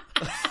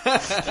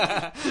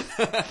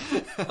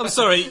 I'm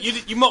sorry,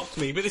 you mocked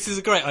me, but this is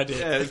a great idea.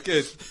 Yeah, it's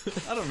good.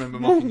 I don't remember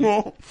mocking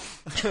you.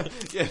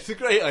 Yeah, it's a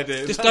great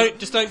idea. Just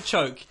don't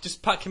choke.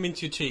 Just pack him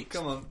into your cheeks.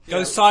 Come on. Go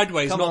Yeah.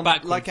 sideways, Come not on,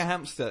 backwards. like a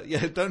hamster.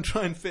 Yeah, don't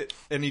try and fit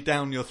any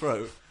down your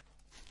throat.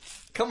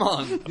 Come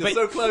on. You're bet-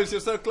 so close,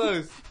 you're so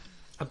close.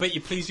 I bet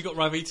you're pleased you got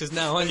Rivitas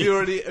now, aren't Have you?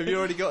 you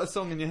already got a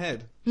song in your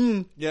head?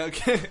 Yeah,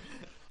 okay.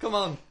 Come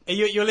on. Are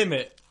you at your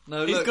limit?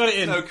 No, He's look, got it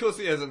in. No, of course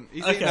he hasn't.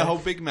 He's Okay. eaten a whole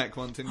Big Mac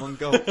once in one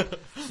gulp.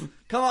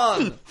 Come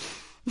on!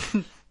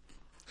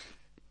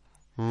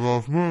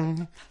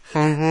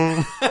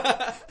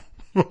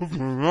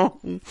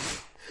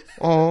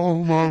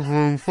 Oh, my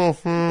friends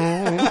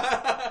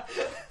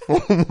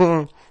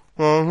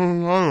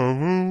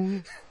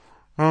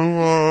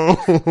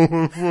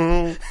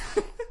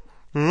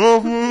Well,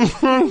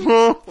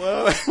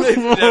 ladies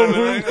and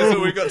gentlemen, I think that's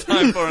all we've got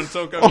time for on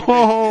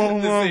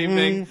Talkography this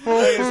evening. I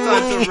think it's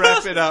time to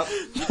wrap it up.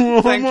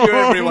 Thank you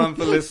everyone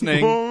for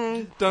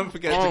listening. Don't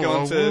forget to go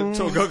on to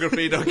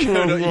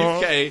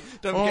talkography.co.uk.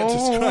 Don't forget to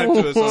subscribe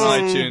to us on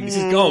iTunes. This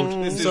is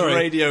gold. This is Sorry.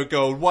 Radio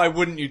Gold. Why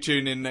wouldn't you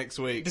tune in next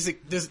week?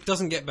 This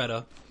doesn't get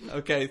better.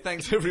 Okay,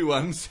 thanks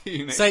everyone. See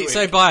you next week.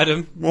 Say bye,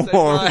 Adam. Say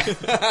bye.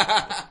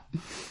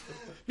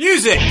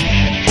 Music!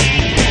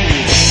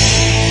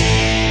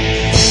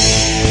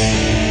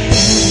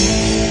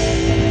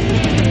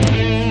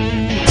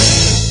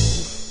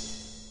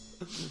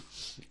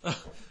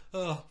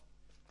 Oh,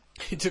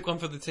 he took one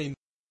for the team.